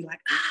road and be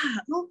like,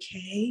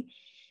 okay.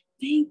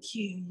 Thank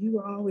you. You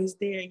were always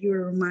there. You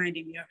were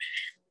reminding me,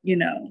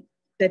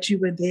 that you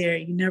were there.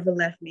 You never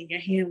left me. Your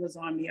hand was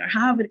on me, or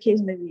however the case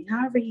may be.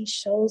 However he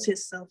shows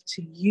himself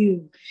to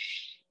you,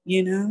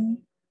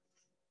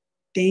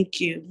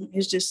 Thank you.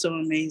 It's just so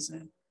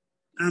amazing.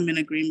 I'm in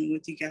agreement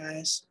with you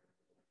guys.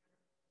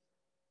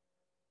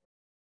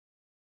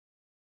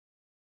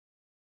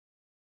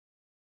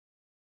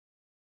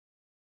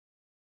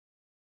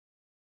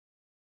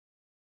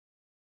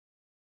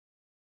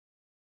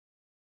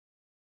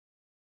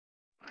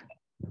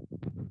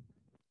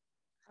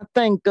 I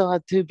thank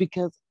God too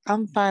because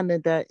I'm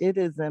finding that it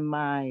is in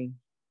my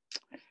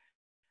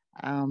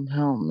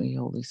help me,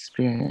 Holy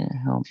Spirit,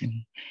 help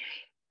me.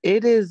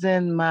 It is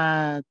in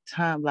my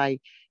time,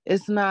 like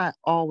it's not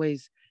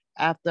always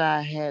after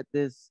I had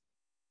this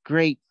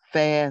great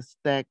fast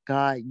that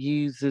God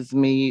uses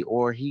me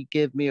or he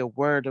give me a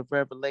word of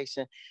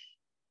revelation.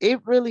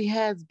 It really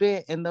has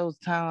been in those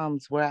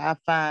times where I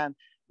find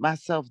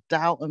myself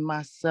doubting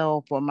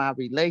myself or my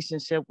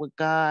relationship with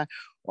God,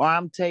 or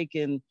I'm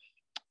taking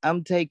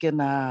help me,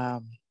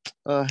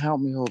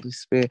 Holy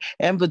Spirit,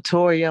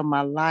 inventory of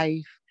my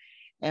life.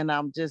 And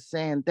I'm just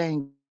saying,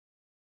 thank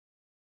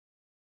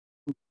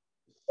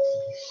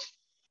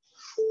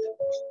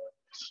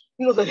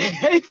You look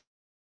like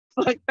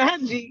like that,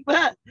 G.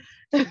 But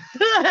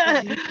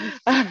I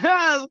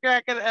was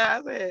cracking up.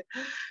 I said,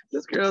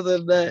 this girl's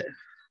a nut.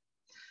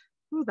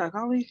 Who's that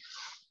calling?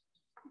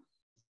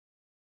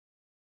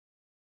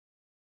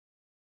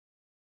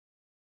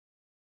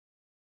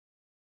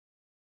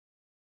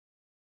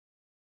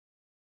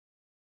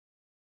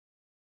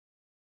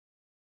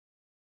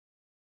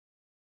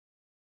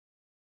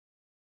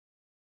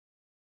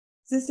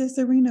 Sister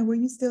Serena, were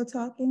you still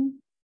talking?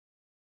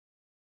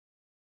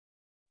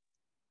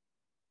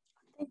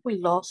 I think we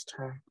lost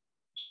her.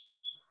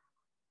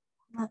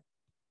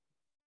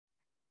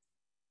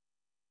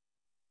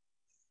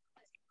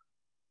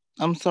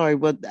 I'm sorry,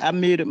 but I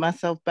muted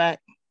myself back.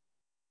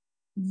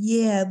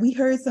 Yeah, we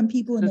heard some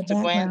people in the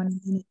Sister Gwen.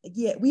 background.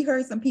 Yeah, we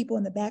heard some people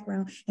in the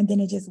background and then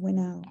it just went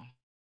out.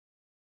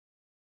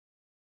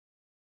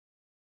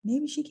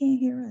 Maybe she can't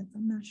hear us.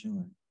 I'm not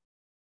sure.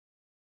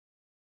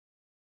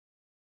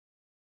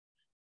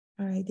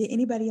 All right. Did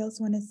anybody else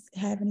want to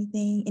have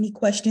anything, any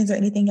questions or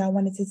anything y'all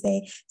wanted to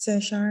say to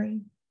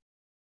Ashyrie?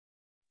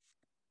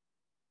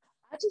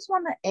 I just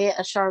want to add,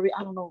 Ashyrie,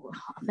 I don't know,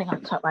 I think I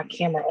cut my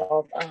camera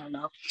off. I don't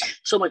know.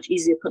 So much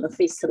easier putting a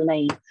face to the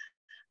name.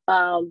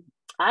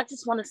 I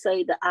just want to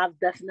say that I've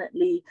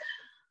definitely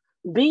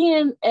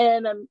been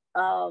in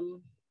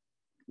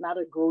not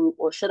a group,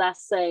 or should I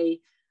say,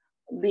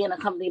 being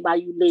accompanied by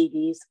you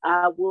ladies.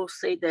 I will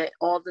say that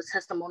all the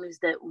testimonies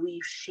that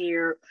we've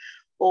shared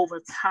over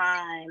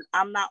time,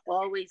 I'm not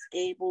always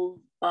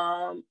able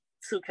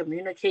to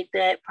communicate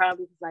that,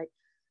 probably like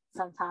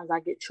sometimes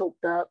I get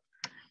choked up.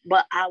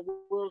 But I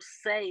will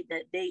say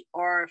that they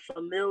are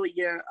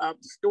familiar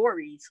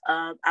stories.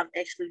 I've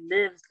actually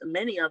lived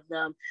many of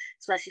them,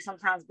 especially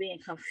sometimes being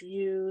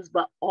confused,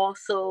 but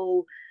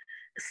also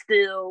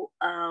still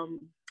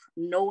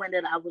knowing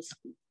that I was,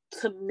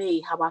 to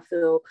me, how I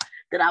feel,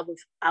 that I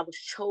was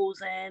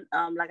chosen.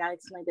 Like I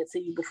explained that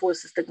to you before,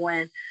 Sister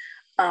Gwen.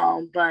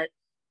 But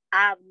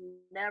I've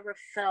never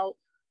felt.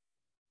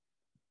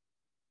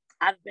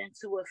 I've been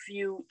to a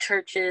few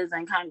churches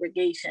and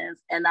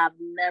congregations, and I've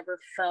never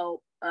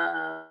felt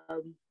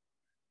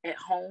at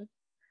home.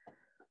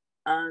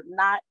 I'm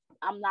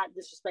not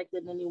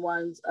disrespecting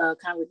anyone's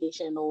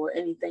congregation or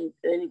any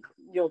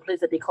place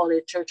that they call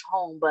their church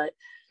home, but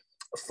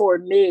for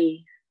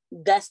me,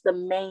 that's the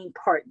main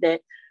part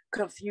that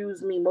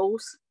confused me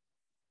most.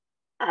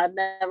 I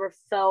never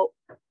felt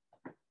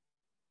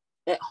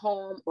at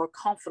home or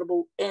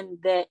comfortable in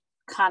that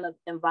kind of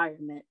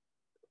environment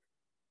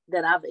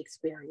that I've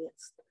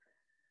experienced,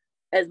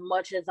 as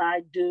much as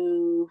I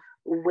do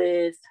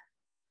with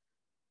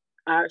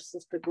our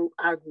sister group,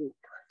 our group.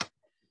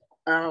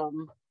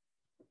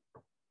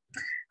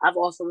 I've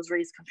also was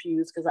raised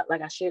confused because,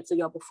 like I shared to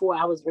y'all before,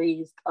 I was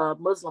raised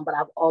Muslim, but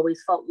I've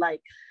always felt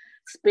like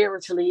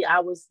spiritually I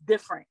was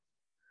different,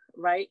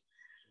 right?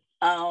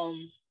 I've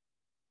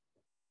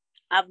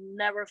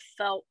never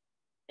felt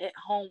at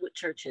home with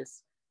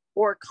churches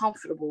or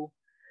comfortable.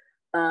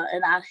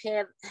 And I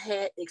have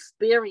had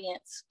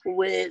experiences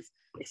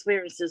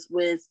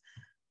with,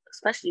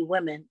 especially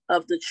women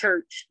of the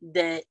church,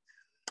 that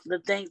the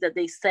things that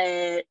they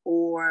said,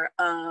 or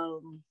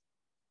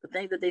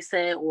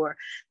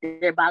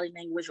their body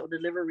language or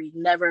delivery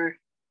never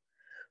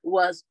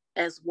was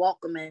as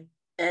welcoming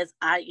as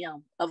I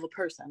am of a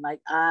person. Like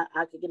I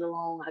could get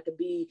along, I could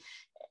be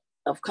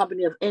of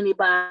company of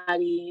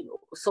anybody,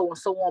 so on,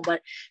 so on,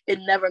 but it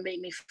never made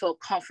me feel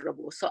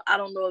comfortable. So I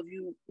don't know if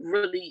you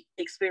really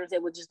experienced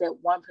it with just that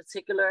one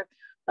particular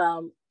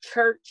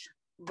church,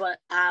 but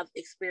I've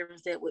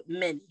experienced it with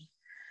many.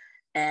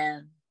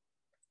 And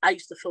I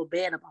used to feel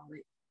bad about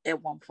it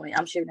at one point.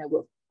 I'm sharing that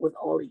with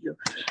all of you.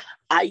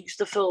 I used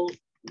to feel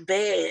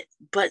bad,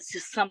 but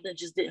just something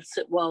just didn't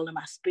sit well in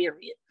my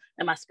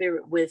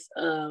spirit with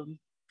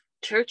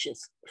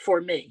churches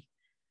for me.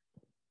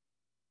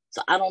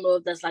 So I don't know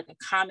if that's like a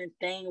common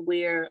thing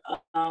where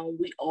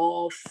we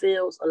all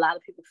feel, a lot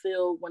of people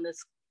feel when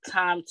it's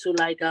time to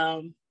like,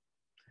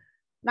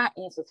 not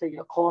answer to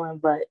your calling,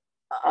 but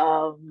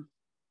I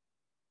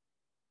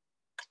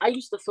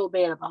used to feel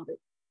bad about it.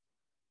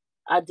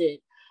 I did,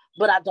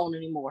 but I don't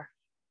anymore.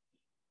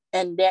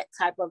 And that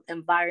type of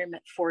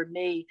environment for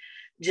me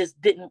just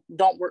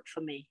don't work for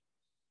me.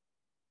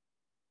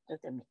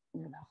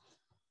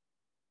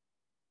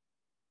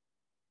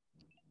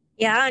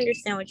 Yeah, I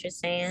understand what you're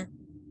saying.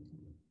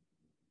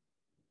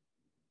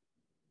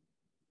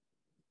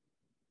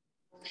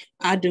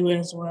 I do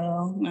as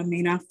well. I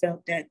mean, I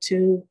felt that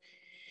too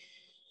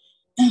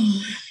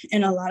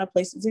in a lot of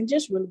places, and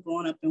just really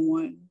growing up in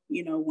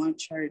one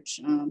church,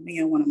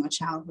 being one of my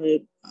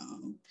childhood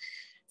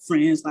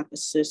friends, like a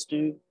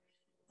sister.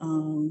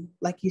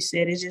 Like you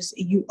said, it's just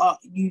you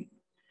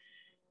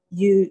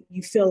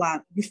feel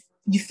out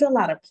you feel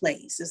out of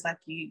place. It's like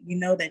you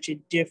know that you're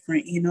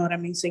different. You know what I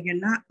mean? So you're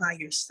not by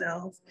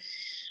yourself.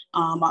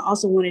 I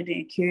also wanted to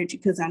encourage you,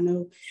 because I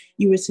know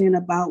you were saying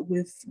about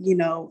with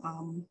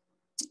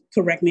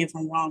correct me if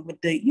I'm wrong,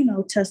 with the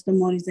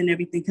testimonies and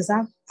everything, because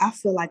I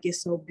feel like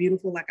it's so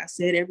beautiful. Like I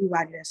said,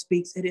 everybody that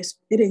speaks, it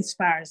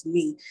inspires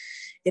me.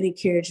 It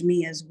encouraged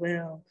me as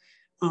well.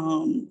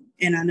 And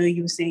I know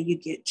you were saying you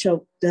get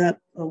choked up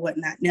or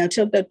whatnot. Now,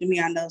 choked up to me,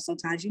 I know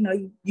sometimes,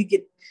 you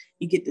get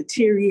the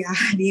teary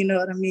eyed, you know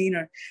what I mean?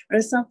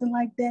 Or something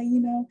like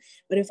that,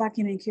 But if I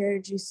can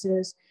encourage you,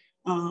 sis,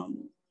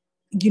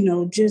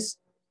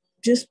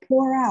 just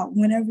pour out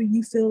whenever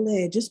you feel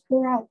led. Just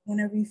pour out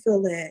whenever you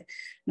feel led,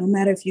 no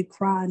matter if you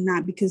cry or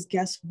not, because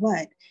guess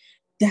what?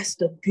 That's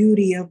the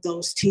beauty of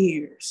those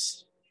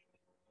tears.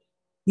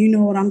 You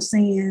know what I'm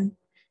saying?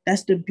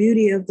 That's the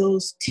beauty of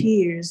those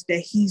tears, that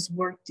he's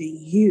worked in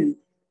you,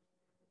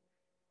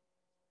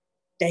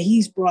 that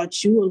he's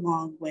brought you a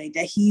long way,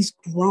 that he's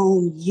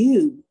grown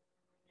you.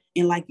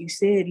 And like you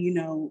said,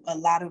 a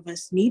lot of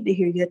us need to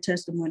hear your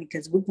testimony,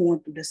 because we're going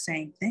through the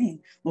same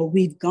thing, or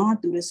we've gone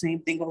through the same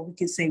thing, or we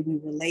can say we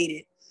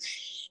related.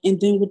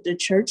 And then with the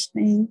church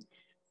thing,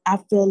 I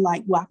feel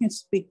like, I can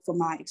speak from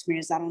my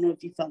experience. I don't know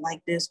if you felt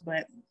like this,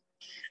 but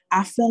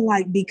I feel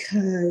like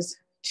because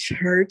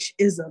church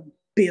is a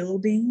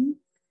building,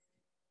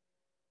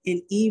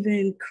 and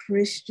even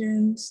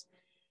Christians,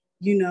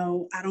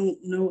 I don't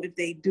know if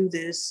they do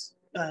this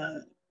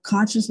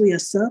consciously or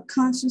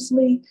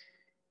subconsciously.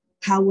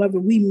 However,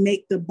 we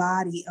make the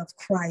body of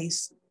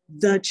Christ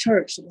the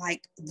church,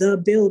 like the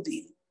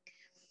building.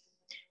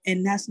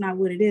 And that's not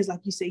what it is.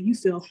 Like you say, you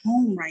feel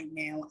home right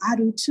now. I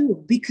do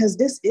too, because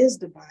this is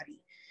the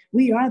body.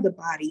 We are the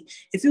body.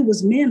 If it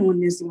was men on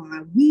this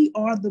line, we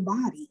are the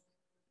body.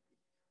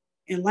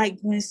 And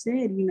like Gwen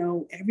said,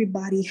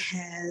 everybody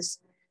has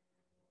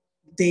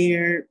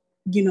their,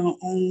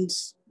 own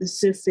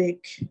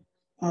specific,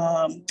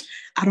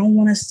 I don't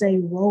want to say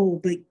role,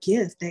 but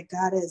gift that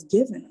God has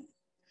given them.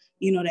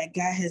 That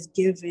God has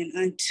given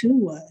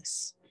unto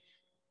us.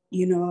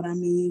 You know what I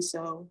mean?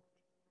 So,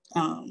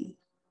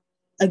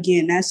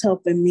 again, that's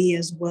helping me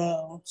as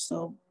well.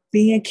 So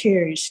be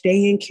encouraged,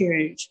 stay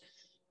encouraged,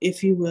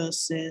 if you will,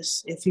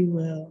 sis, if you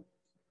will.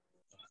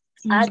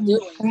 I do.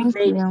 Thank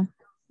you.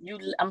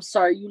 I'm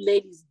sorry, you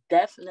ladies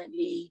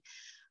definitely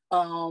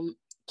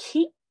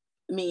keep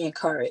me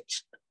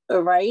encouraged.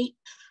 All right.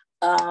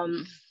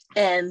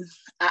 And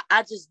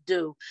I just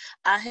do.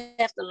 I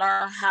have to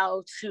learn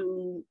how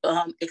to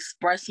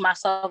express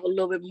myself a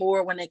little bit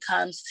more when it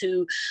comes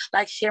to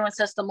like sharing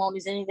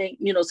testimonies, anything,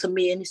 to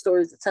me, any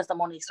stories of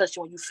testimony,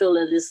 especially when you feel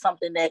that it's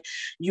something that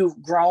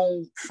you've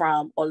grown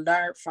from or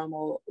learned from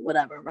or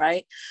whatever,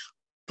 right?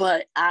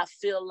 But I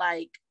feel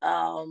like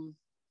I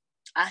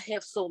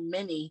have so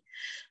many,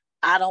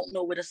 I don't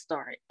know where to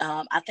start.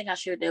 I think I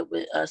shared that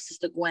with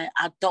Sister Gwen.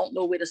 I don't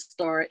know where to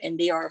start, and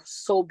they are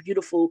so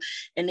beautiful,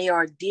 and they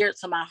are dear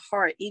to my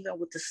heart, even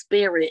with the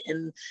spirit.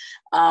 And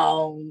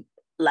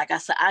like I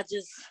said,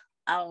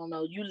 I don't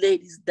know. You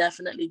ladies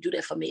definitely do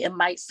that for me. It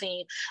might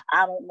seem,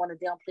 I don't want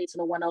to downplay to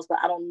no one else, but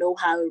I don't know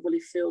how it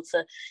really feels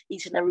to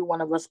each and every one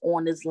of us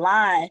on this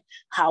line.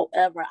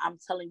 However, I'm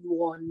telling you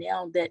all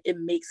now that it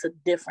makes a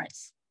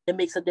difference. It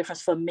makes a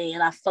difference for me.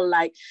 And I feel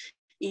like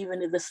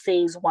even if it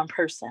saves one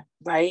person,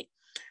 right?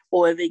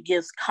 Or if it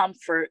gives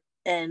comfort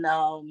and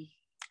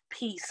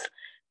peace,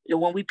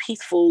 when we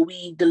peaceful,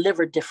 we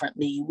deliver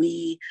differently.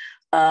 We,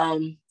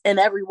 in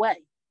every way,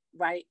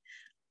 right?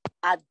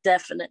 I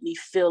definitely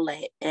feel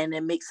it, and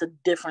it makes a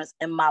difference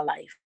in my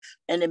life.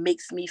 And it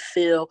makes me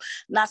feel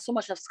not so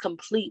much as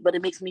complete, but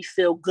it makes me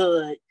feel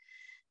good.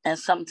 And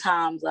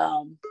sometimes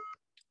on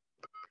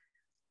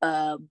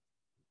a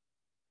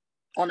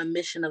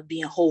mission of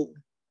being whole.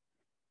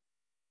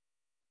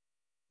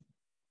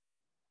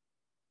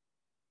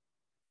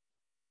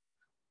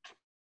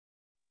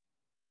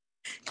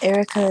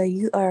 Erica,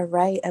 you are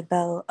right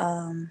about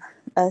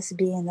us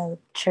being a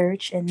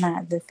church and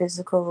not the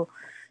physical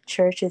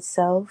church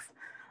itself.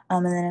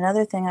 And then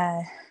another thing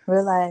I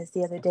realized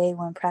the other day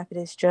when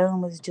Prophetess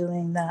Joan was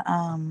doing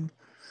the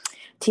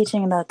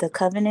teaching about the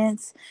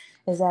covenants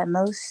is that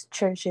most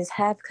churches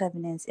have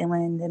covenants, and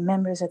when the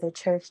members of the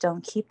church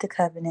don't keep the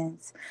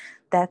covenants,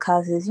 that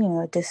causes,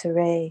 a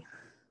disarray.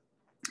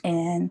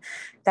 And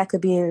that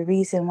could be a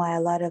reason why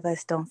a lot of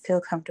us don't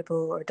feel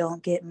comfortable or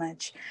don't get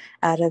much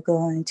out of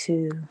going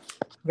to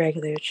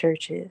regular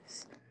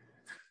churches.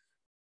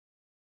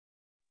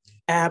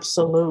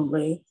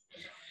 Absolutely.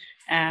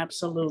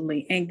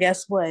 Absolutely. And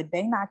guess what?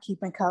 They not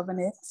keeping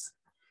covenants.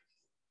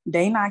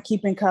 They not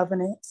keeping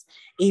covenants.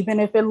 Even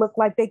if it looked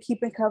like they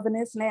keeping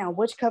covenants now,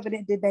 which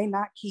covenant did they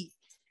not keep?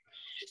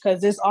 Because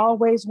there's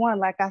always one,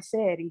 like I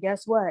said. And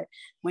guess what?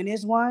 When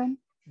there's one,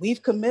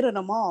 we've committed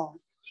them all.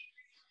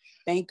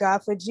 Thank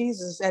God for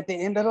Jesus at the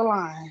end of the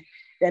line,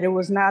 that it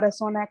was not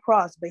us on that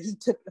cross, but he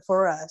took it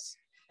for us.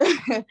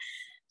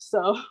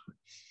 So,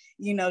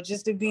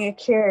 just to be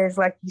encouraged,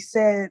 like you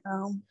said,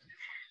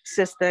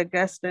 Sister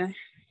Augusta,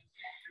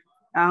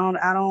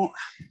 I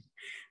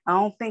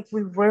don't think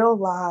we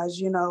realize,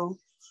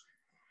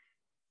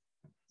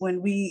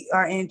 when we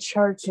are in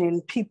church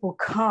and people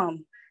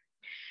come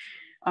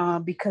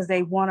because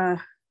they want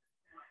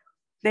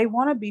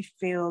to be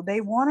filled.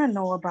 They want to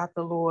know about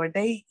the Lord.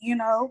 They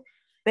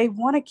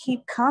want to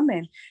keep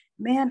coming.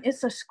 Man,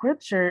 it's a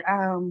scripture.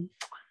 I'm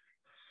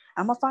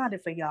going to find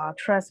it for y'all.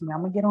 Trust me.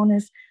 I'm going to get on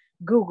this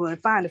Google and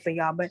find it for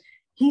y'all. But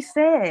he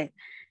said,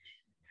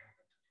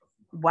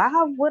 why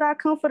would I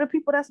come for the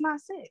people that's not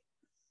sick?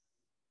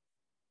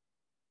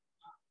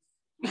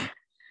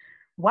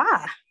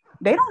 Why?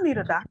 They don't need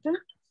a doctor.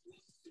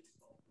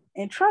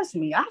 And trust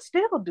me, I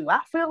still do. I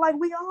feel like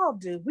we all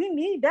do. We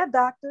need that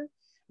doctor.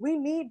 We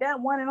need that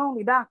one and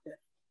only doctor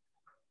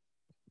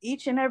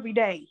each and every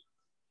day.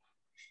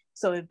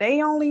 So if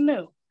they only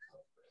knew.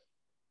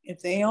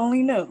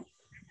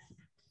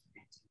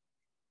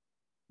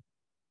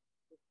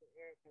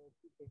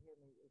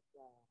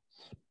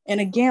 And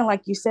again,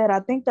 like you said, I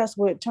think that's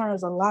what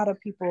turns a lot of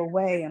people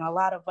away and a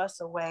lot of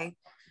us away.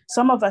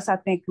 Some of us, I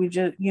think we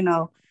just,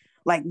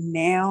 like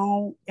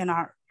now in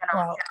our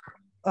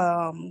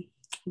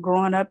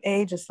growing up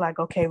age, it's like,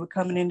 okay, we're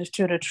coming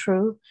into the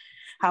truth.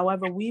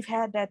 However, we've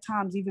had that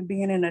times even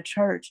being in a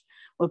church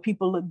where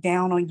people look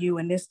down on you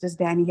and this, that,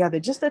 and the other.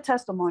 Just a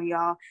testimony,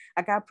 y'all.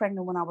 I got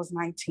pregnant when I was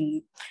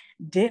 19.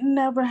 Didn't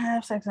ever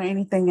have sex or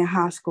anything in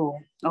high school,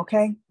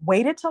 okay?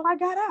 Waited till I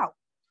got out.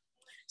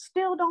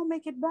 Still don't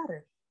make it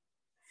better.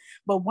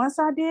 But once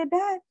I did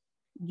that,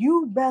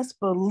 you best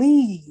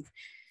believe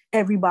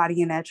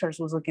everybody in that church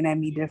was looking at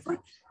me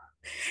different.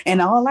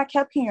 And all I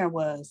kept hearing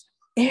was,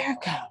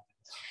 Erica,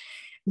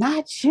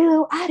 not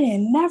you. I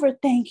didn't never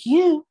think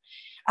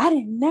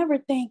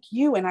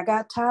you. And I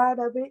got tired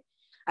of it.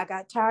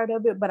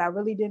 But I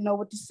really didn't know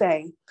what to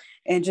say.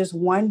 And just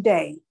one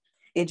day,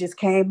 it just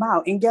came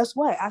out. And guess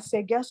what? I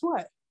said, guess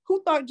what?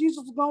 Who thought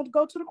Jesus was going to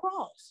go to the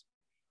cross?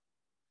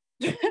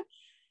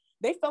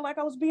 They felt like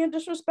I was being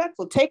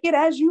disrespectful. Take it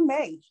as you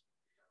may.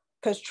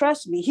 Because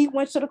trust me, he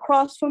went to the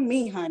cross for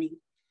me, honey,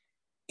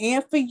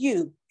 and for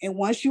you. And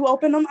once you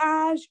open them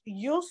eyes,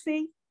 you'll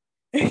see.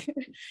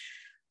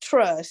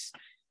 Trust.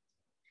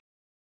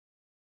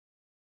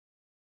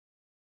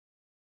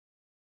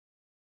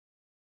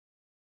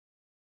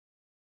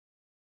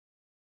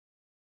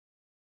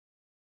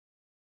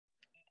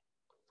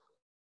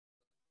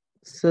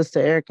 Sister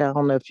Erica, I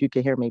don't know if you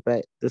can hear me,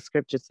 but the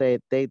scripture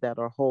said, they that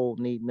are whole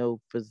need no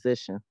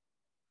physician.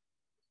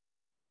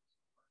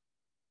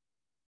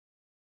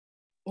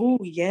 Oh,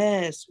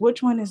 yes.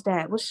 Which one is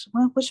that? Which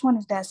one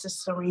is that,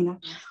 Sister Serena?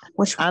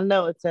 Which one? I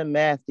know it's in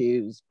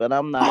Matthews, but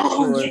I'm not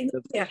sure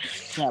yeah.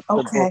 chapter,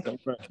 Okay. book, and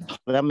verse.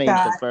 But I mean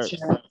the verse.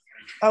 Gotcha.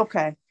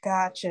 Okay.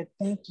 Gotcha.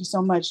 Thank you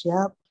so much.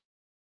 Yep.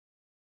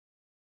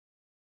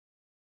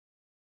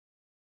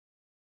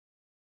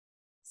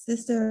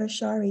 Sister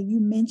Ashyrie, you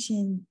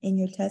mentioned in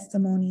your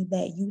testimony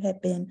that you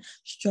had been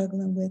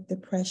struggling with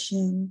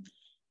depression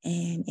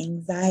and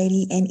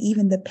anxiety and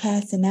even the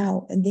passing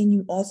out. And then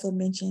you also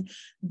mentioned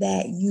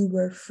that you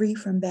were free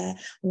from that.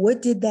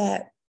 What did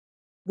that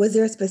Was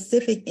there a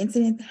specific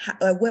incident?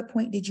 At what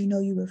point did you know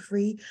you were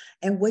free?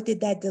 And what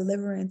did that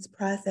deliverance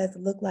process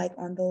look like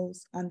on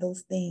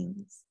those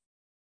things?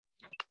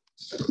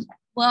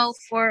 Well,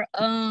 for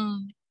I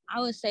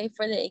would say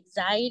for the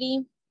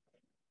anxiety,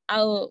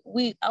 I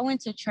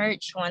went to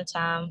church one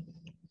time.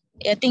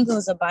 I think it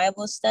was a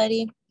Bible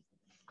study,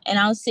 and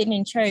I was sitting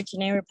in church,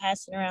 and they were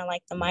passing around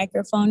like the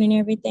microphone and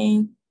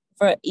everything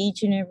for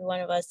each and every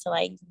one of us to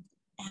like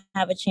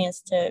have a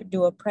chance to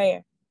do a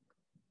prayer.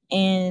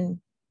 And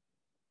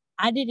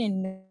I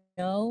didn't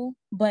know,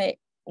 but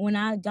when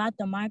I got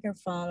the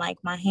microphone, like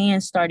my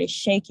hands started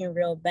shaking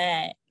real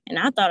bad. And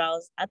I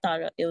thought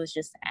it was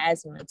just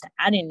asthma.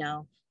 I didn't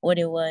know what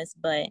it was,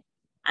 but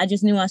I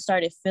just knew I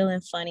started feeling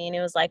funny. And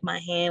it was like my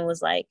hand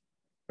was like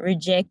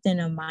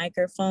rejecting a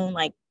microphone,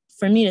 like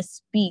for me to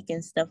speak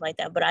and stuff like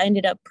that. But I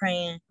ended up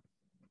praying.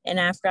 And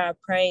after I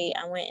prayed,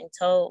 I went and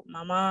told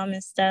my mom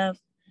and stuff.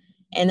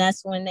 And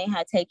that's when they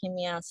had taken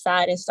me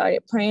outside and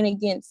started praying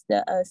against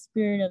the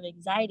spirit of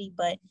anxiety.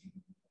 But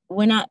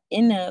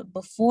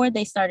before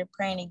they started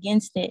praying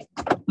against it,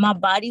 my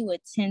body would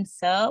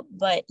tense up,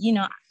 but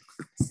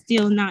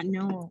still not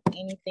know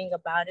anything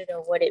about it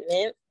or what it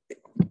meant.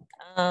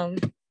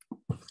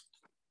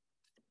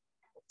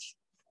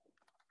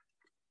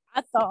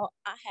 I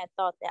had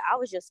thought that I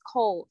was just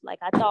cold. Like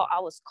I thought I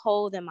was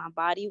cold and my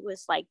body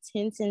was like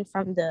tensing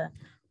from the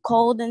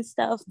cold and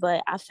stuff,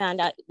 but I found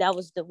out that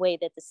was the way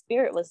that the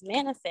spirit was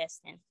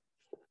manifesting.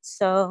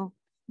 So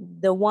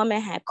the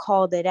woman had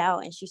called it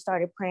out and she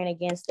started praying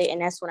against it.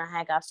 And that's when I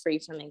had got free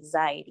from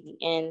anxiety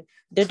and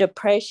the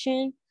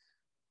depression.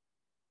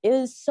 It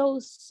was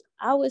so,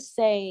 I would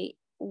say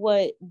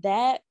what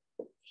that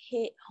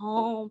hit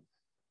home,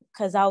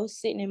 because I was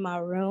sitting in my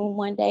room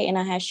one day and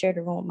I had shared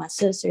a room with my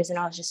sisters and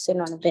I was just sitting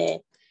on the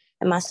bed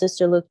and my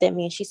sister looked at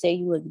me and she said,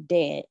 "You look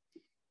dead."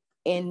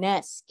 And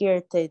that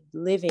scared the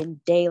living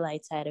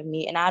daylights out of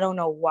me. And I don't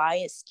know why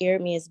it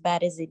scared me as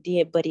bad as it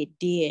did, but it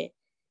did.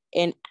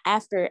 And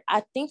after,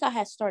 I think I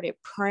had started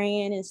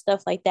praying and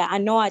stuff like that. I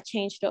know I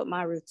changed up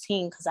my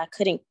routine because I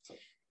couldn't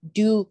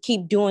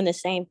keep doing the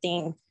same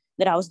thing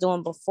that I was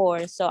doing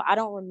before. So I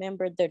don't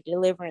remember the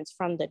deliverance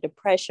from the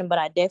depression, but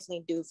I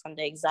definitely do from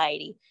the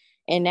anxiety.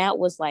 And that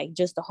was like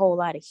just a whole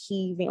lot of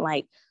heaving,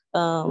 like,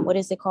 what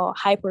is it called?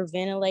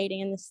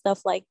 Hyperventilating and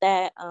stuff like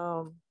that.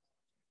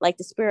 Like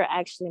the spirit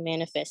actually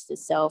manifests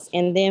itself.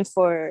 And then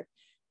for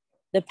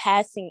the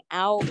passing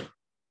out,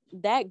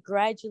 that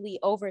gradually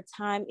over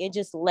time, it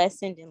just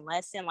lessened and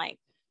lessened. Like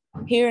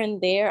here and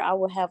there, I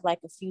would have like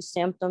a few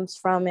symptoms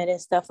from it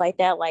and stuff like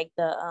that, like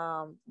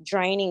the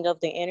draining of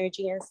the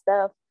energy and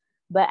stuff.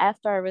 But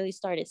after I really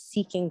started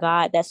seeking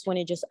God, that's when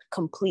it just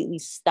completely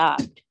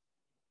stopped.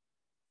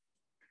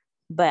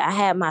 But I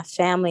had my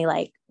family,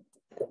 like,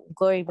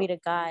 glory be to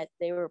God,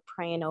 they were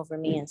praying over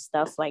me and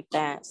stuff like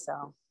that.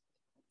 So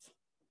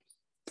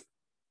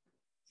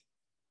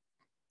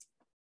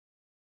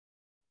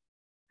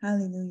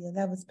Hallelujah.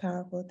 That was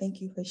powerful. Thank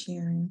you for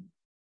sharing.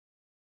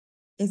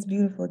 It's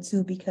beautiful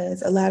too,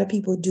 because a lot of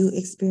people do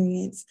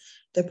experience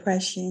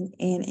depression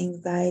and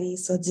anxiety.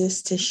 So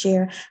just to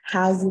share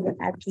how you were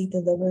actually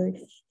delivered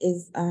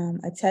is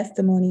a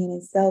testimony in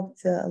itself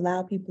to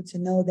allow people to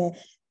know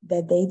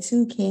that they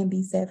too can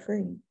be set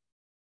free.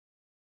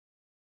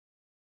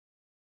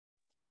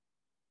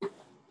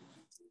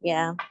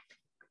 yeah,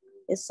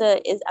 I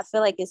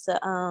feel like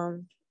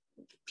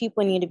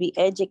people need to be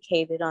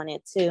educated on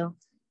it too.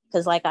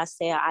 Because like I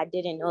said, I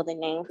didn't know the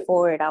name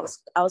for it. I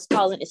was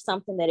calling it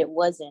something that it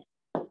wasn't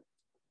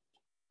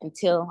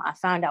until I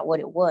found out what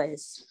it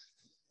was.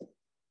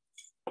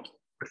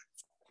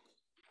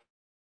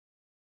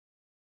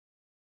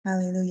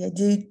 Hallelujah.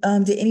 Did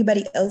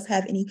anybody else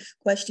have any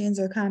questions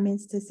or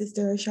comments to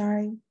Sister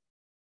Ashyrie?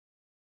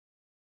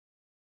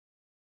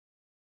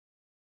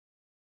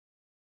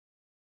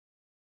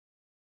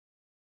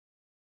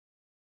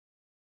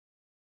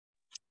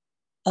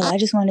 Oh, I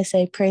just want to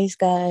say praise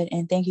God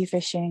and thank you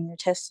for sharing your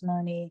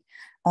testimony.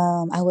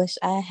 I wish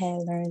I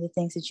had learned the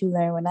things that you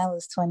learned when I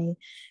was 20,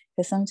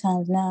 because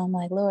sometimes now I'm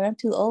like, Lord, I'm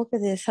too old for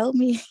this. Help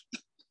me.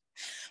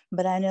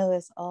 But I know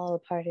it's all a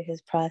part of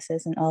his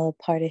process and all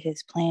a part of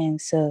his plan.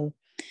 So,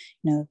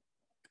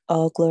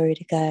 all glory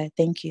to God.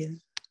 Thank you.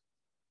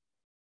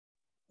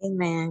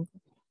 Amen.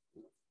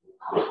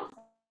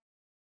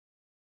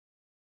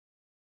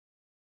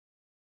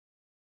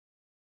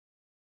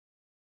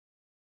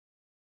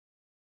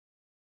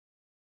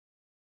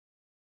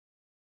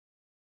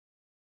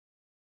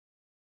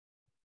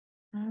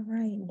 All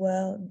right.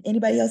 Well,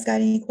 anybody else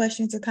got any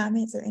questions or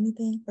comments or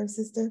anything for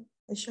Sister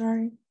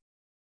Ashyrie?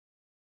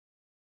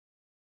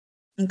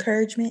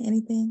 Encouragement,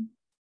 anything?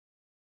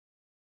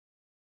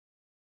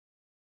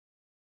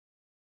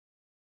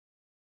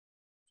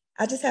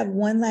 I just have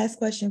one last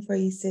question for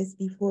you, sis,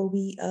 before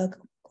we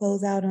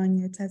close out on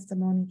your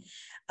testimony.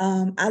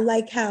 I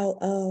like how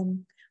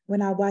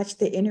when I watch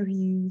the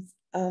interviews,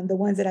 the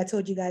ones that I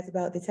told you guys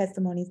about, the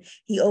testimonies,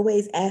 he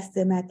always asked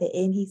them at the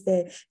end, he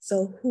said,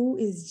 "So who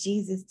is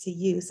Jesus to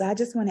you?" So I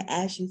just want to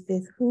ask you,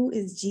 sis, who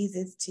is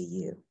Jesus to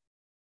you?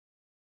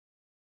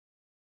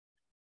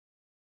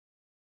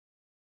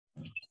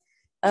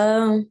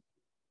 That's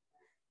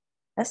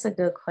a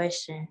good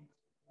question.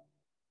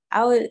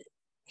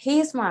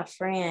 He's my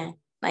friend.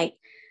 Like,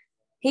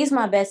 he's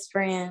my best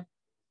friend.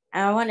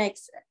 And I'm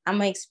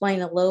gonna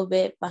explain a little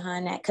bit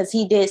behind that, because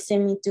he did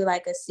send me through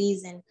like a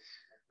season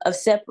of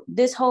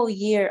this whole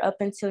year up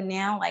until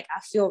now. Like, I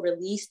feel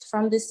released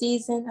from the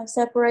season of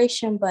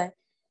separation, but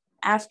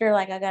after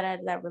like I got out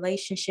of that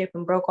relationship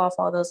and broke off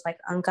all those like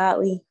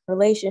ungodly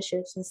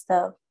relationships and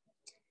stuff,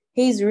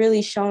 he's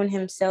really shown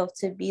himself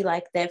to be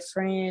like that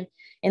friend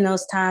in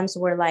those times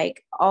where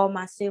like all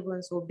my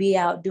siblings will be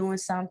out doing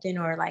something,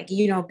 or like,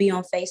 you know, be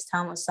on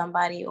FaceTime with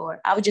somebody,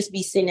 or I would just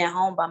be sitting at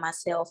home by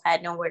myself,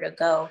 had nowhere to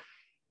go.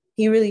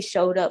 He really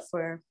showed up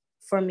for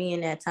me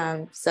in that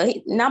time. So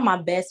he not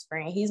my best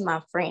friend, he's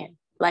my friend.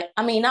 Like,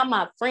 I mean, not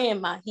my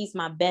friend, he's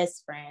my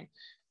best friend.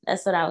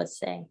 That's what I would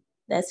say.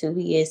 That's who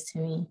he is to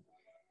me.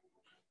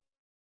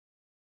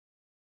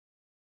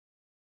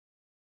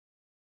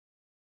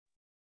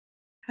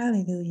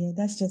 Hallelujah.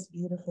 That's just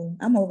beautiful.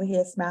 I'm over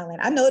here smiling.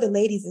 I know the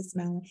ladies are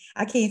smiling.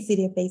 I can't see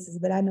their faces,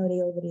 but I know they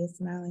over there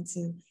smiling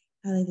too.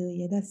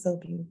 Hallelujah. That's so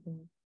beautiful.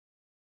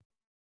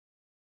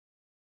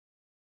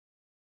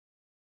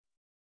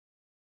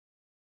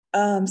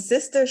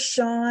 Sister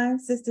Sean,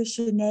 Sister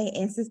Shanae,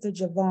 and Sister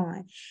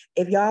Javon,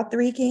 if y'all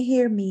three can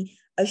hear me,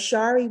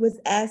 Ashyrie was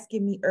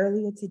asking me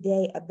earlier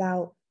today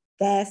about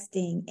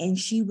fasting, and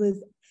she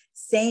was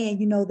saying,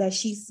 you know, that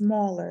she's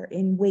smaller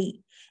in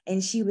weight.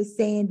 And she was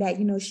saying that,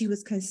 you know, she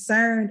was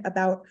concerned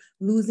about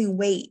losing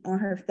weight on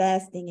her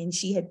fasting, and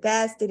she had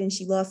fasted and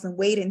she lost some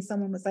weight, and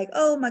someone was like,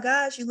 oh my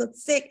gosh, you look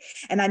sick.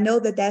 And I know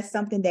that that's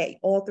something that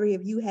all three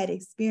of you had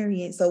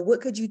experienced. So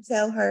what could you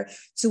tell her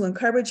to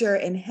encourage her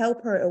and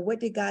help her? Or what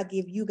did God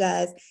give you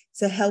guys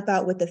to help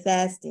out with the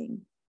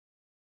fasting?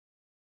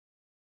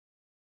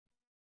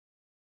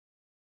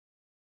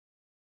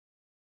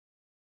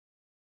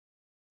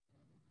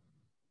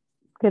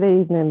 Good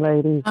evening,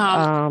 ladies.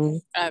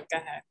 Go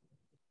ahead.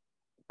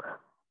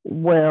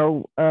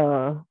 Well,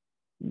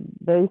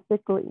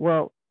 basically,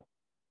 well,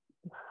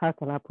 how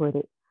can I put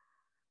it?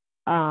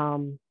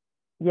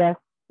 Yes,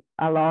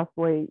 I lost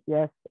weight.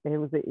 Yes, it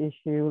was an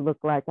issue.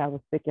 Looked like I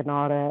was sick and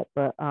all that,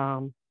 but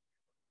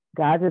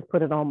God just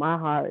put it on my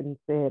heart and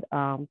said,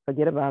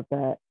 forget about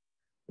that,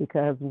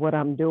 because what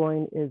I'm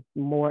doing is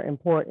more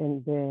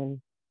important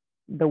than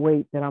the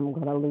weight that I'm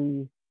gonna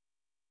lose.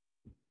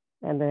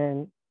 And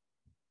then,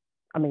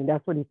 I mean,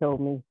 that's what he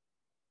told me.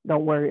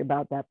 Don't worry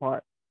about that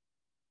part.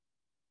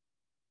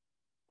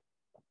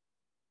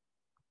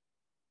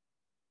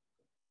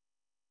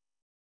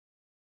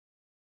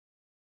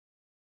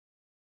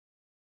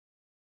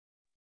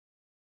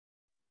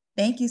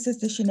 Thank you,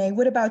 Sister Shanae.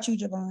 What about you,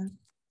 Javon?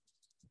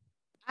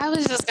 I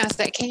was just gonna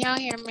say, can y'all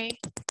hear me?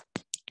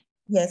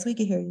 Yes, we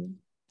can hear you.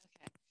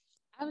 Okay.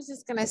 I was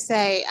just gonna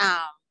say,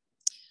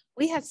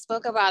 we had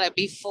spoke about it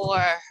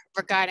before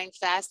regarding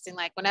fasting.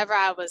 Like, whenever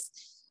I was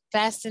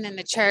fasting in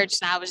the church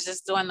and I was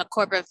just doing the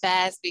corporate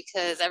fast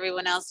because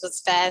everyone else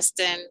was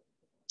fasting.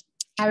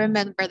 I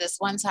remember this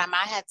one time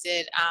I had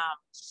did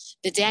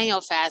the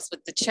Daniel fast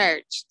with the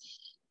church.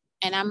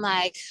 And I'm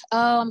like,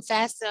 oh, I'm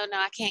fasting. Oh, no,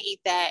 I can't eat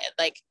that.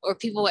 Like, or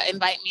people would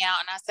invite me out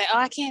and I say, oh,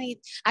 I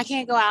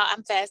can't go out.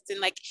 I'm fasting.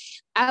 Like,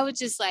 I would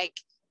just like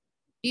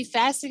be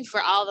fasting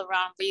for all the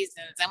wrong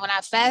reasons. And when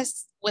I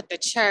fast with the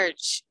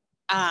church,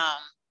 I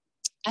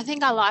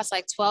think I lost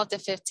like 12 to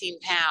 15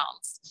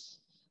 pounds.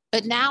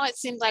 But now it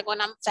seems like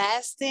when I'm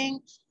fasting,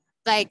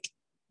 like,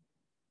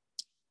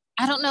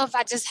 I don't know if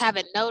I just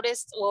haven't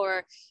noticed,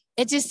 or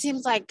it just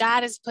seems like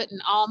God is putting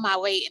all my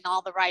weight in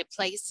all the right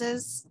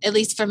places, at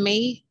least for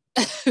me.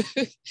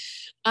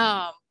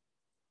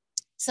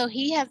 So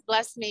he has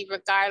blessed me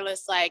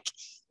regardless, like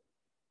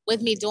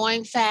with me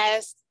doing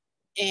fast,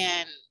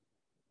 and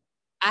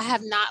I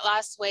have not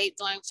lost weight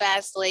doing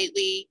fast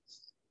lately.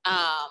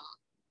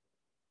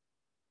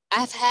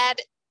 I've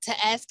had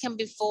to ask him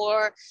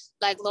before,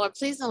 like, Lord,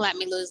 please don't let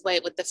me lose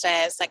weight with the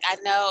fast. Like, I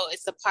know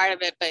it's a part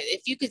of it, but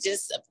if you could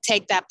just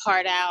take that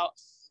part out,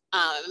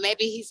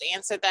 maybe he's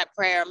answered that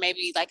prayer.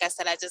 Maybe, like I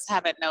said, I just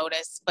haven't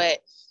noticed. But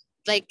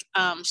like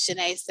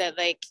Shanae said,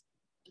 like,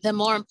 the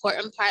more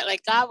important part,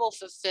 like, God will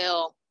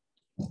fulfill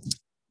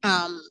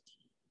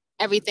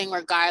everything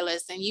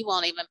regardless, and you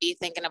won't even be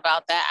thinking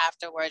about that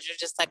afterwards. You're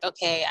just like,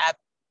 okay,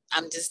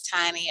 I'm just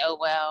tiny, oh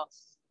well.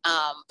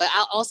 But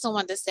I also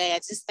want to say, I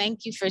just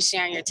thank you for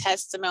sharing your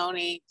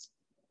testimony.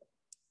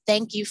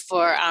 Thank you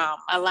for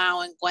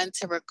allowing Gwen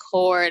to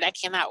record. I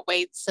cannot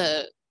wait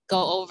to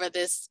go over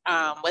this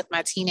with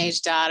my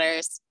teenage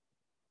daughters,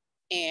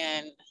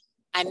 and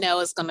I know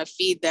it's going to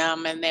feed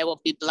them and they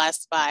will be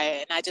blessed by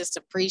it. And I just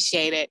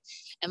appreciate it.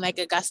 And like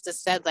Augusta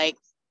said, like,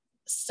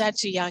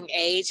 such a young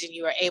age, and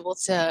you were able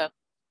to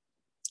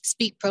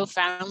speak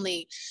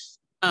profoundly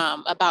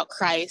about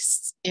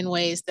Christ in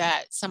ways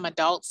that some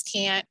adults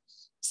can't.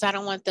 So I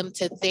don't want them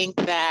to think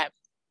that,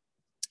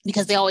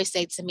 because they always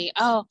say to me,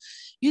 oh,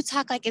 you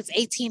talk like it's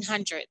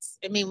 1800s.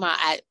 I mean,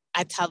 I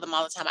tell them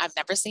all the time, I've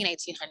never seen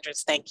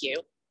 1800s, thank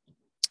you.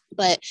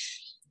 But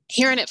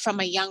hearing it from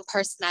a young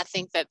person, I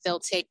think that they'll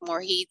take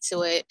more heed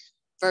to it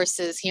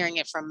versus hearing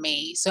it from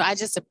me. So I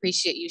just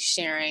appreciate you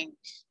sharing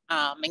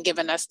and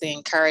giving us the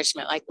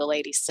encouragement, like the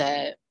lady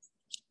said.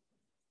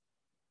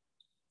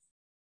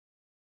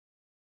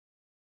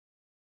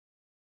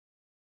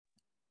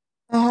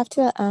 I have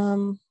to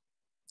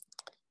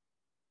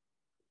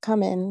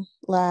come in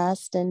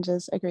last and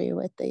just agree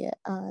with the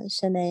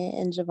Shanae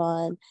and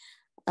Javon.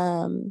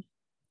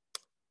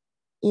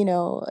 You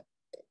know,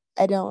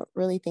 I don't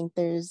really think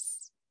there's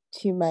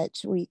too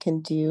much we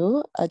can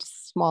do,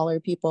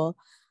 smaller people,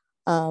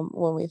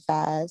 when we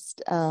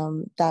fast.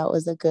 That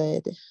was a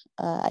good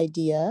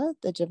idea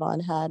that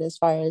Javon had, as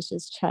far as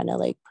just trying to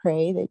like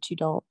pray that you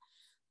don't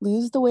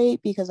lose the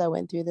weight, because I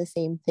went through the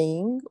same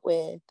thing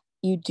with,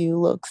 you do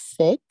look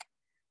sick.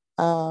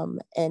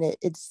 And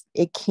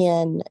it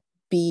can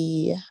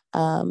be,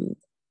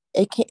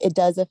 it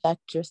does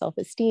affect your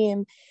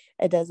self-esteem.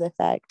 It does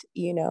affect,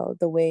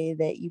 the way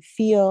that you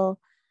feel,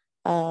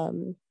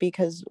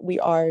 because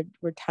we're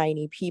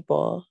tiny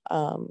people.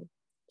 I'm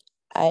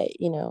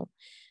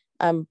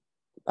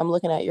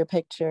looking at your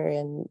picture,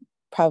 and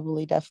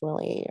probably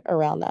definitely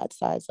around that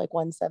size, like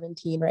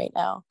 117 right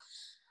now.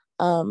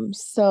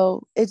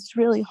 So it's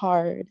really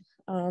hard.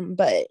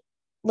 But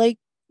like,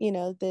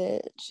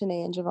 the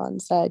Shanae and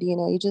Javon said,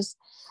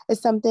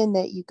 it's something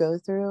that you go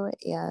through,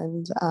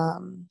 and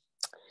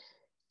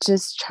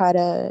just try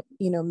to,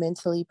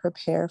 mentally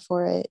prepare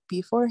for it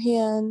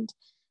beforehand,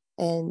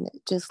 and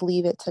just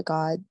leave it to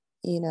God,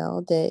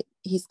 that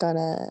he's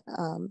gonna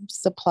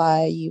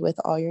supply you with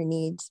all your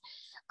needs,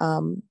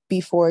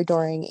 before,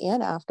 during,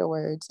 and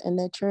afterwards, and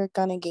that you're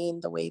gonna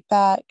gain the weight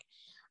back,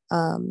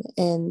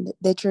 and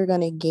that you're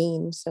gonna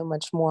gain so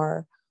much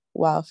more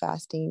while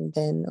fasting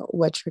than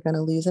what you're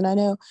gonna lose. And I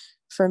know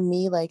for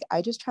me, like,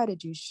 I just try to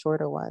do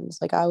shorter ones.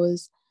 Like,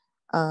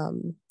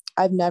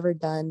 I've never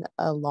done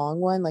a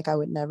long one. Like, I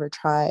would never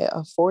try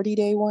a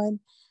 40-day one.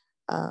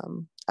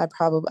 I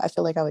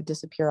feel like I would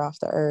disappear off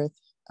the earth.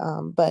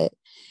 But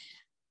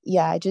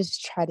yeah, I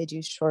just try to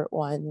do short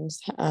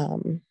ones.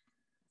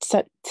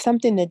 So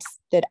something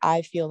that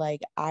I feel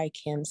like I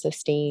can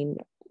sustain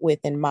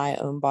within my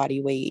own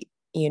body weight,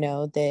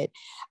 that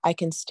I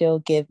can still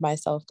give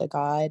myself to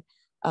God,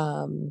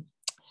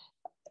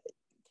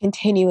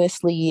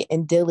 continuously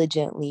and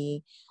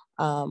diligently,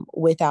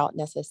 without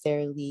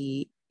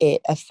necessarily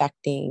it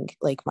affecting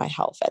like my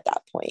health at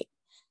that point.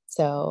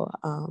 So,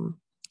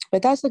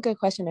 but that's a good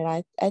question. And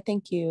I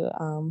thank you,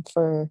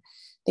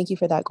 thank you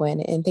for that,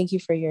 Gwen. And thank you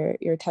for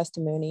your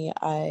testimony.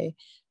 I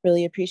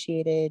really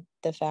appreciated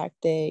the fact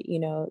that,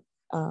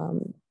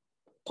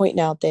 pointing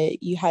out that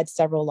you had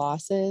several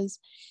losses.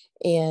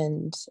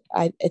 And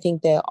I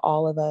think that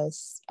all of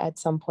us at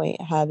some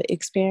point have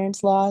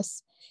experienced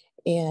loss,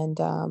 and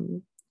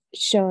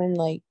showing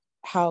like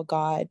how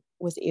God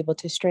was able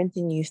to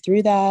strengthen you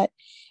through that,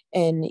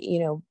 and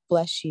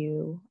bless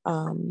you,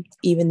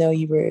 even though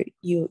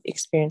you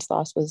experienced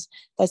loss.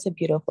 That's a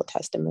beautiful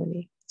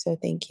testimony. So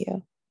thank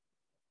you.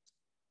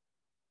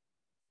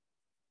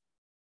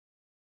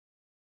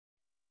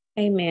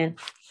 Amen.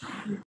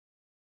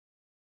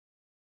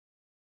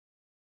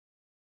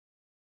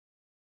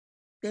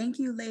 Thank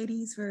you,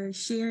 ladies, for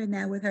sharing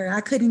that with her.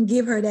 I couldn't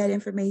give her that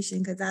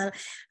information because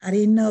I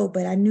didn't know,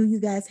 but I knew you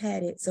guys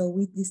had it. So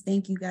we just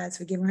thank you guys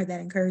for giving her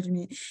that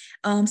encouragement.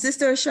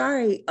 Sister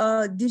Ashyrie,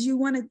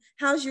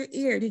 how's your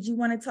ear? Did you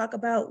want to talk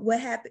about what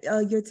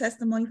happened, your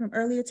testimony from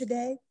earlier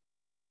today?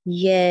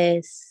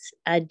 Yes,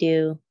 I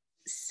do.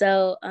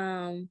 So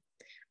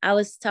I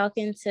was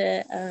talking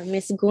to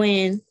Miss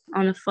Gwen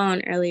on the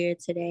phone earlier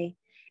today,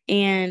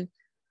 and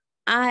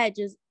I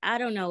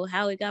don't know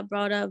how it got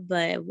brought up,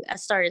 but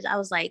I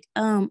was like,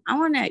 I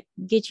want to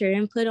get your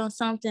input on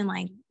something.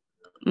 Like,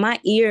 my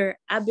ear,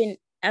 I've been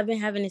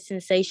having a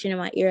sensation in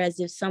my ear as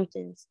if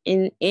something's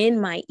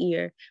in my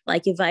ear.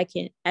 Like,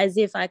 as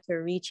if I could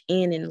reach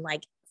in and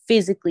like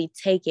physically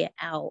take it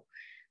out.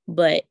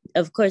 But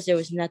of course there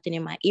was nothing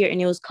in my ear,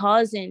 and it was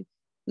causing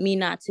me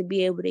not to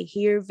be able to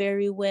hear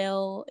very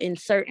well, and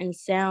certain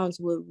sounds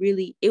would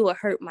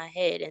hurt my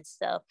head and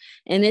stuff.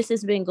 And this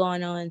has been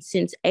going on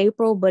since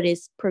April, but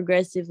it's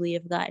progressively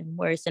have gotten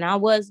worse. And I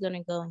was going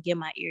to go and get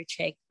my ear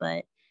checked,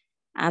 but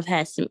I've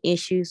had some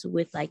issues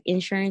with like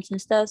insurance and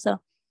stuff.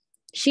 So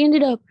she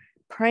ended up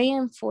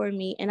praying for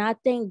me, and I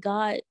thank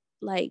God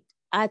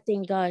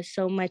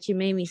so much. It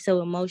made me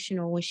so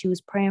emotional when she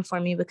was praying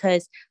for me,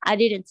 because I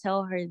didn't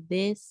tell her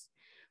this,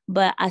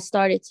 but I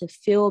started to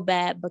feel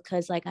bad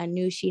because like I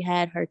knew she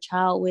had her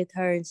child with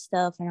her and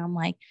stuff. And I'm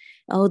like,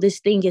 oh, this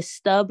thing is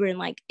stubborn.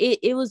 Like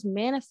it was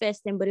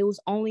manifesting, but it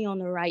was only on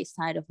the right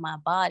side of my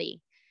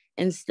body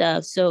and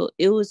stuff. So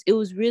it was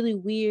really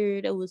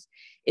weird.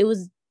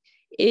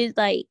 It's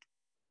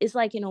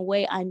like in a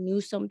way I knew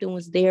something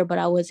was there, but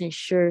I wasn't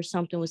sure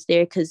something was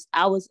there, because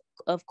I was,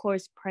 of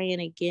course, praying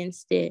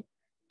against it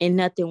and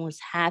nothing was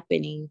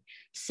happening.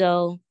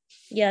 So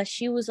yeah,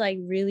 she was like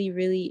really,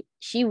 really,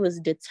 she was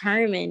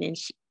determined, and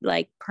she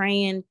like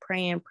praying,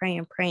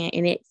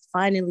 and it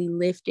finally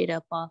lifted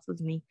up off of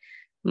me.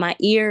 My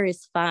ear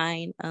is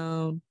fine.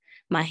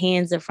 my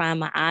hands are fine,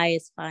 my eye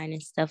is fine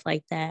and stuff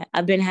like that.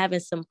 I've been having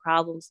some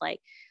problems.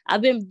 Like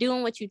I've been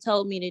doing what you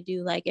told me to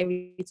do. Like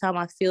every time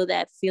I feel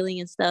that feeling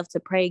and stuff to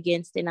pray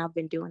against it, and I've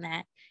been doing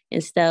that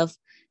and stuff.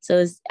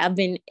 So I've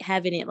been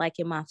having it like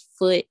in my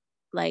foot,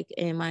 like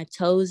in my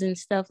toes and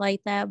stuff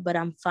like that, but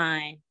I'm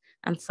fine.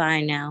 I'm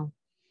fine now.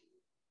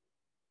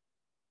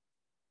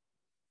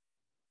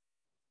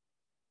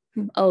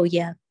 Oh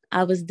yeah,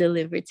 I was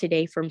delivered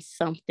today from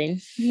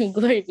something.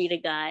 Glory be to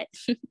God.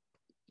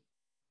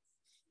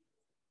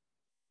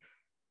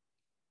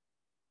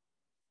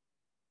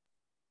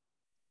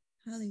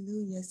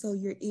 Hallelujah. So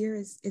your ear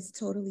is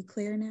totally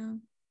clear now?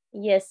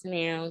 Yes,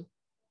 ma'am.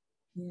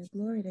 Yeah,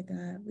 glory to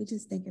God. We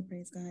just thank and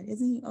praise God.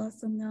 Isn't he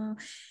awesome, y'all?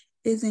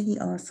 Isn't he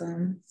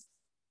awesome?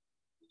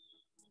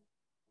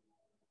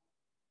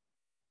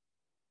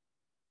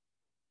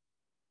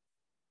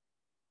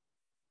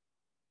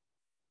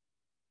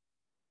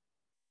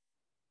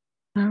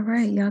 All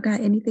right, y'all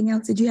got anything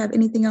else? Did you have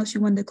anything else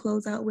you wanted to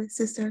close out with,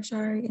 Sister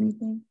Ashyrie?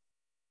 Anything?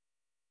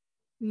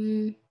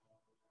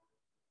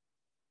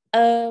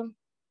 Oh,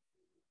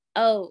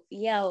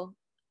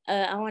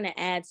 I want to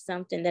add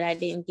something that I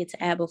didn't get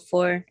to add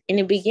before. In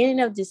the beginning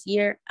of this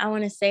year, I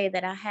want to say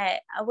that I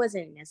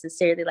wasn't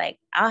necessarily like,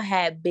 I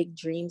had big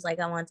dreams. Like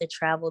I wanted to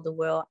travel the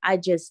world. I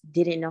just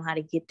didn't know how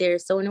to get there.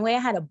 So in a way I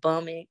had a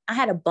bum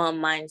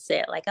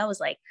mindset. Like I was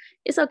like,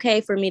 it's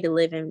okay for me to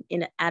live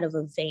in out of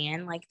a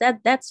van. Like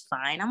that's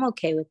fine. I'm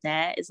okay with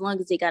that. As long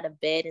as they got a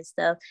bed and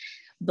stuff.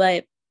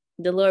 But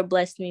the Lord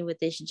blessed me with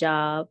this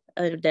job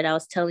that I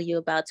was telling you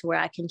about, to where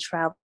I can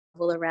travel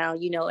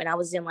around, and I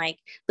was in like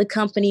the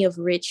company of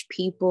rich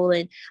people,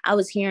 and I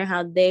was hearing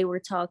how they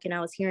were talking.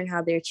 I was hearing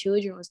how their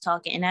children was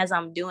talking. And as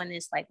I'm doing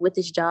this, like with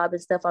this job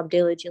and stuff, I'm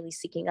diligently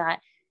seeking God.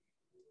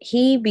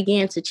 He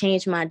began to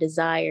change my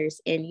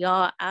desires. And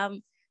y'all,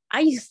 I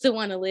used to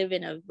want to live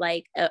in a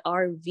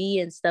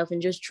RV and stuff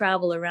and just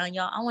travel around.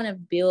 Y'all, I want to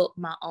build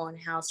my own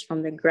house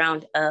from the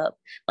ground up.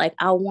 Like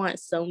I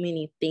want so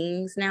many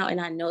things now, and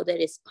I know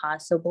that it's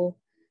possible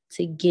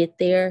to get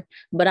there.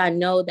 But I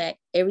know that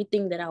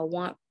everything that I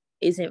want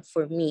isn't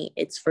for me.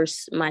 It's for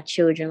my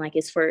children. Like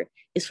it's for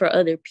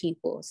other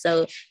people.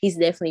 So he's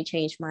definitely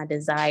changed my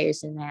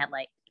desires in that.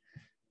 Like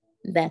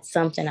that's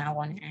something I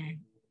want to add.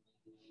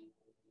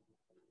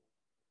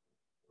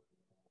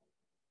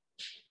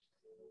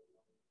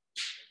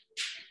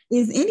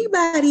 Is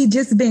anybody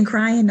just been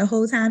crying the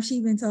whole time she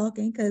been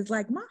talking? Because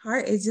like my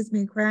heart has just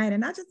been crying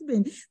and I just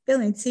been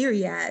feeling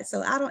teary-eyed.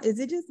 So is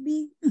it just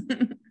me?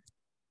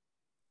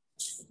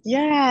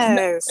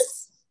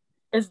 Yes.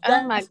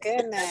 Oh my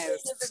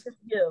goodness.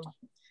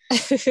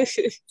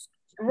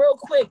 Real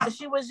quick, because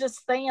she was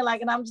just saying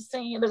like, and I'm just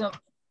saying, look,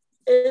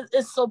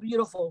 it's so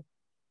beautiful.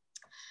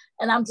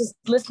 And I'm just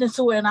listening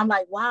to her and I'm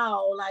like,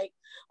 wow, like,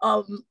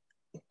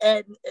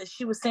 and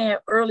she was saying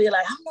earlier,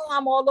 like, I know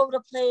I'm all over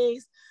the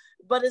place,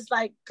 but it's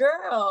like,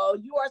 girl,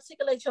 you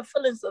articulate your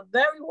feelings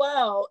very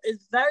well.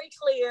 It's very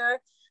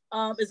clear.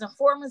 It's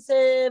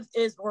informative,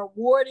 it's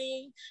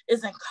rewarding,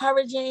 it's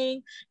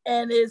encouraging,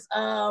 and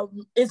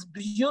it's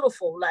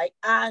beautiful. Like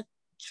I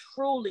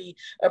truly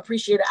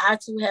appreciate it. I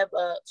too have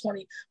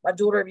 20, my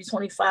daughter will be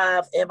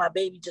 25 and my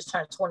baby just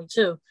turned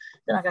 22.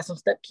 Then I got some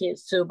step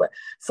kids too, but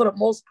for the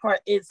most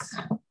part,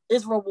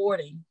 it's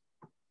rewarding.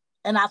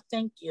 And I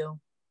thank you.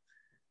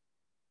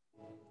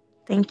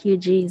 Thank you,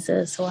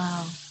 Jesus.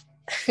 Wow.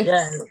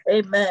 Yes.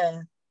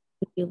 Amen.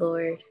 Thank you,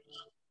 Lord.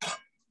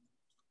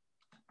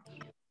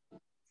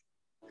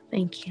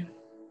 Thank you.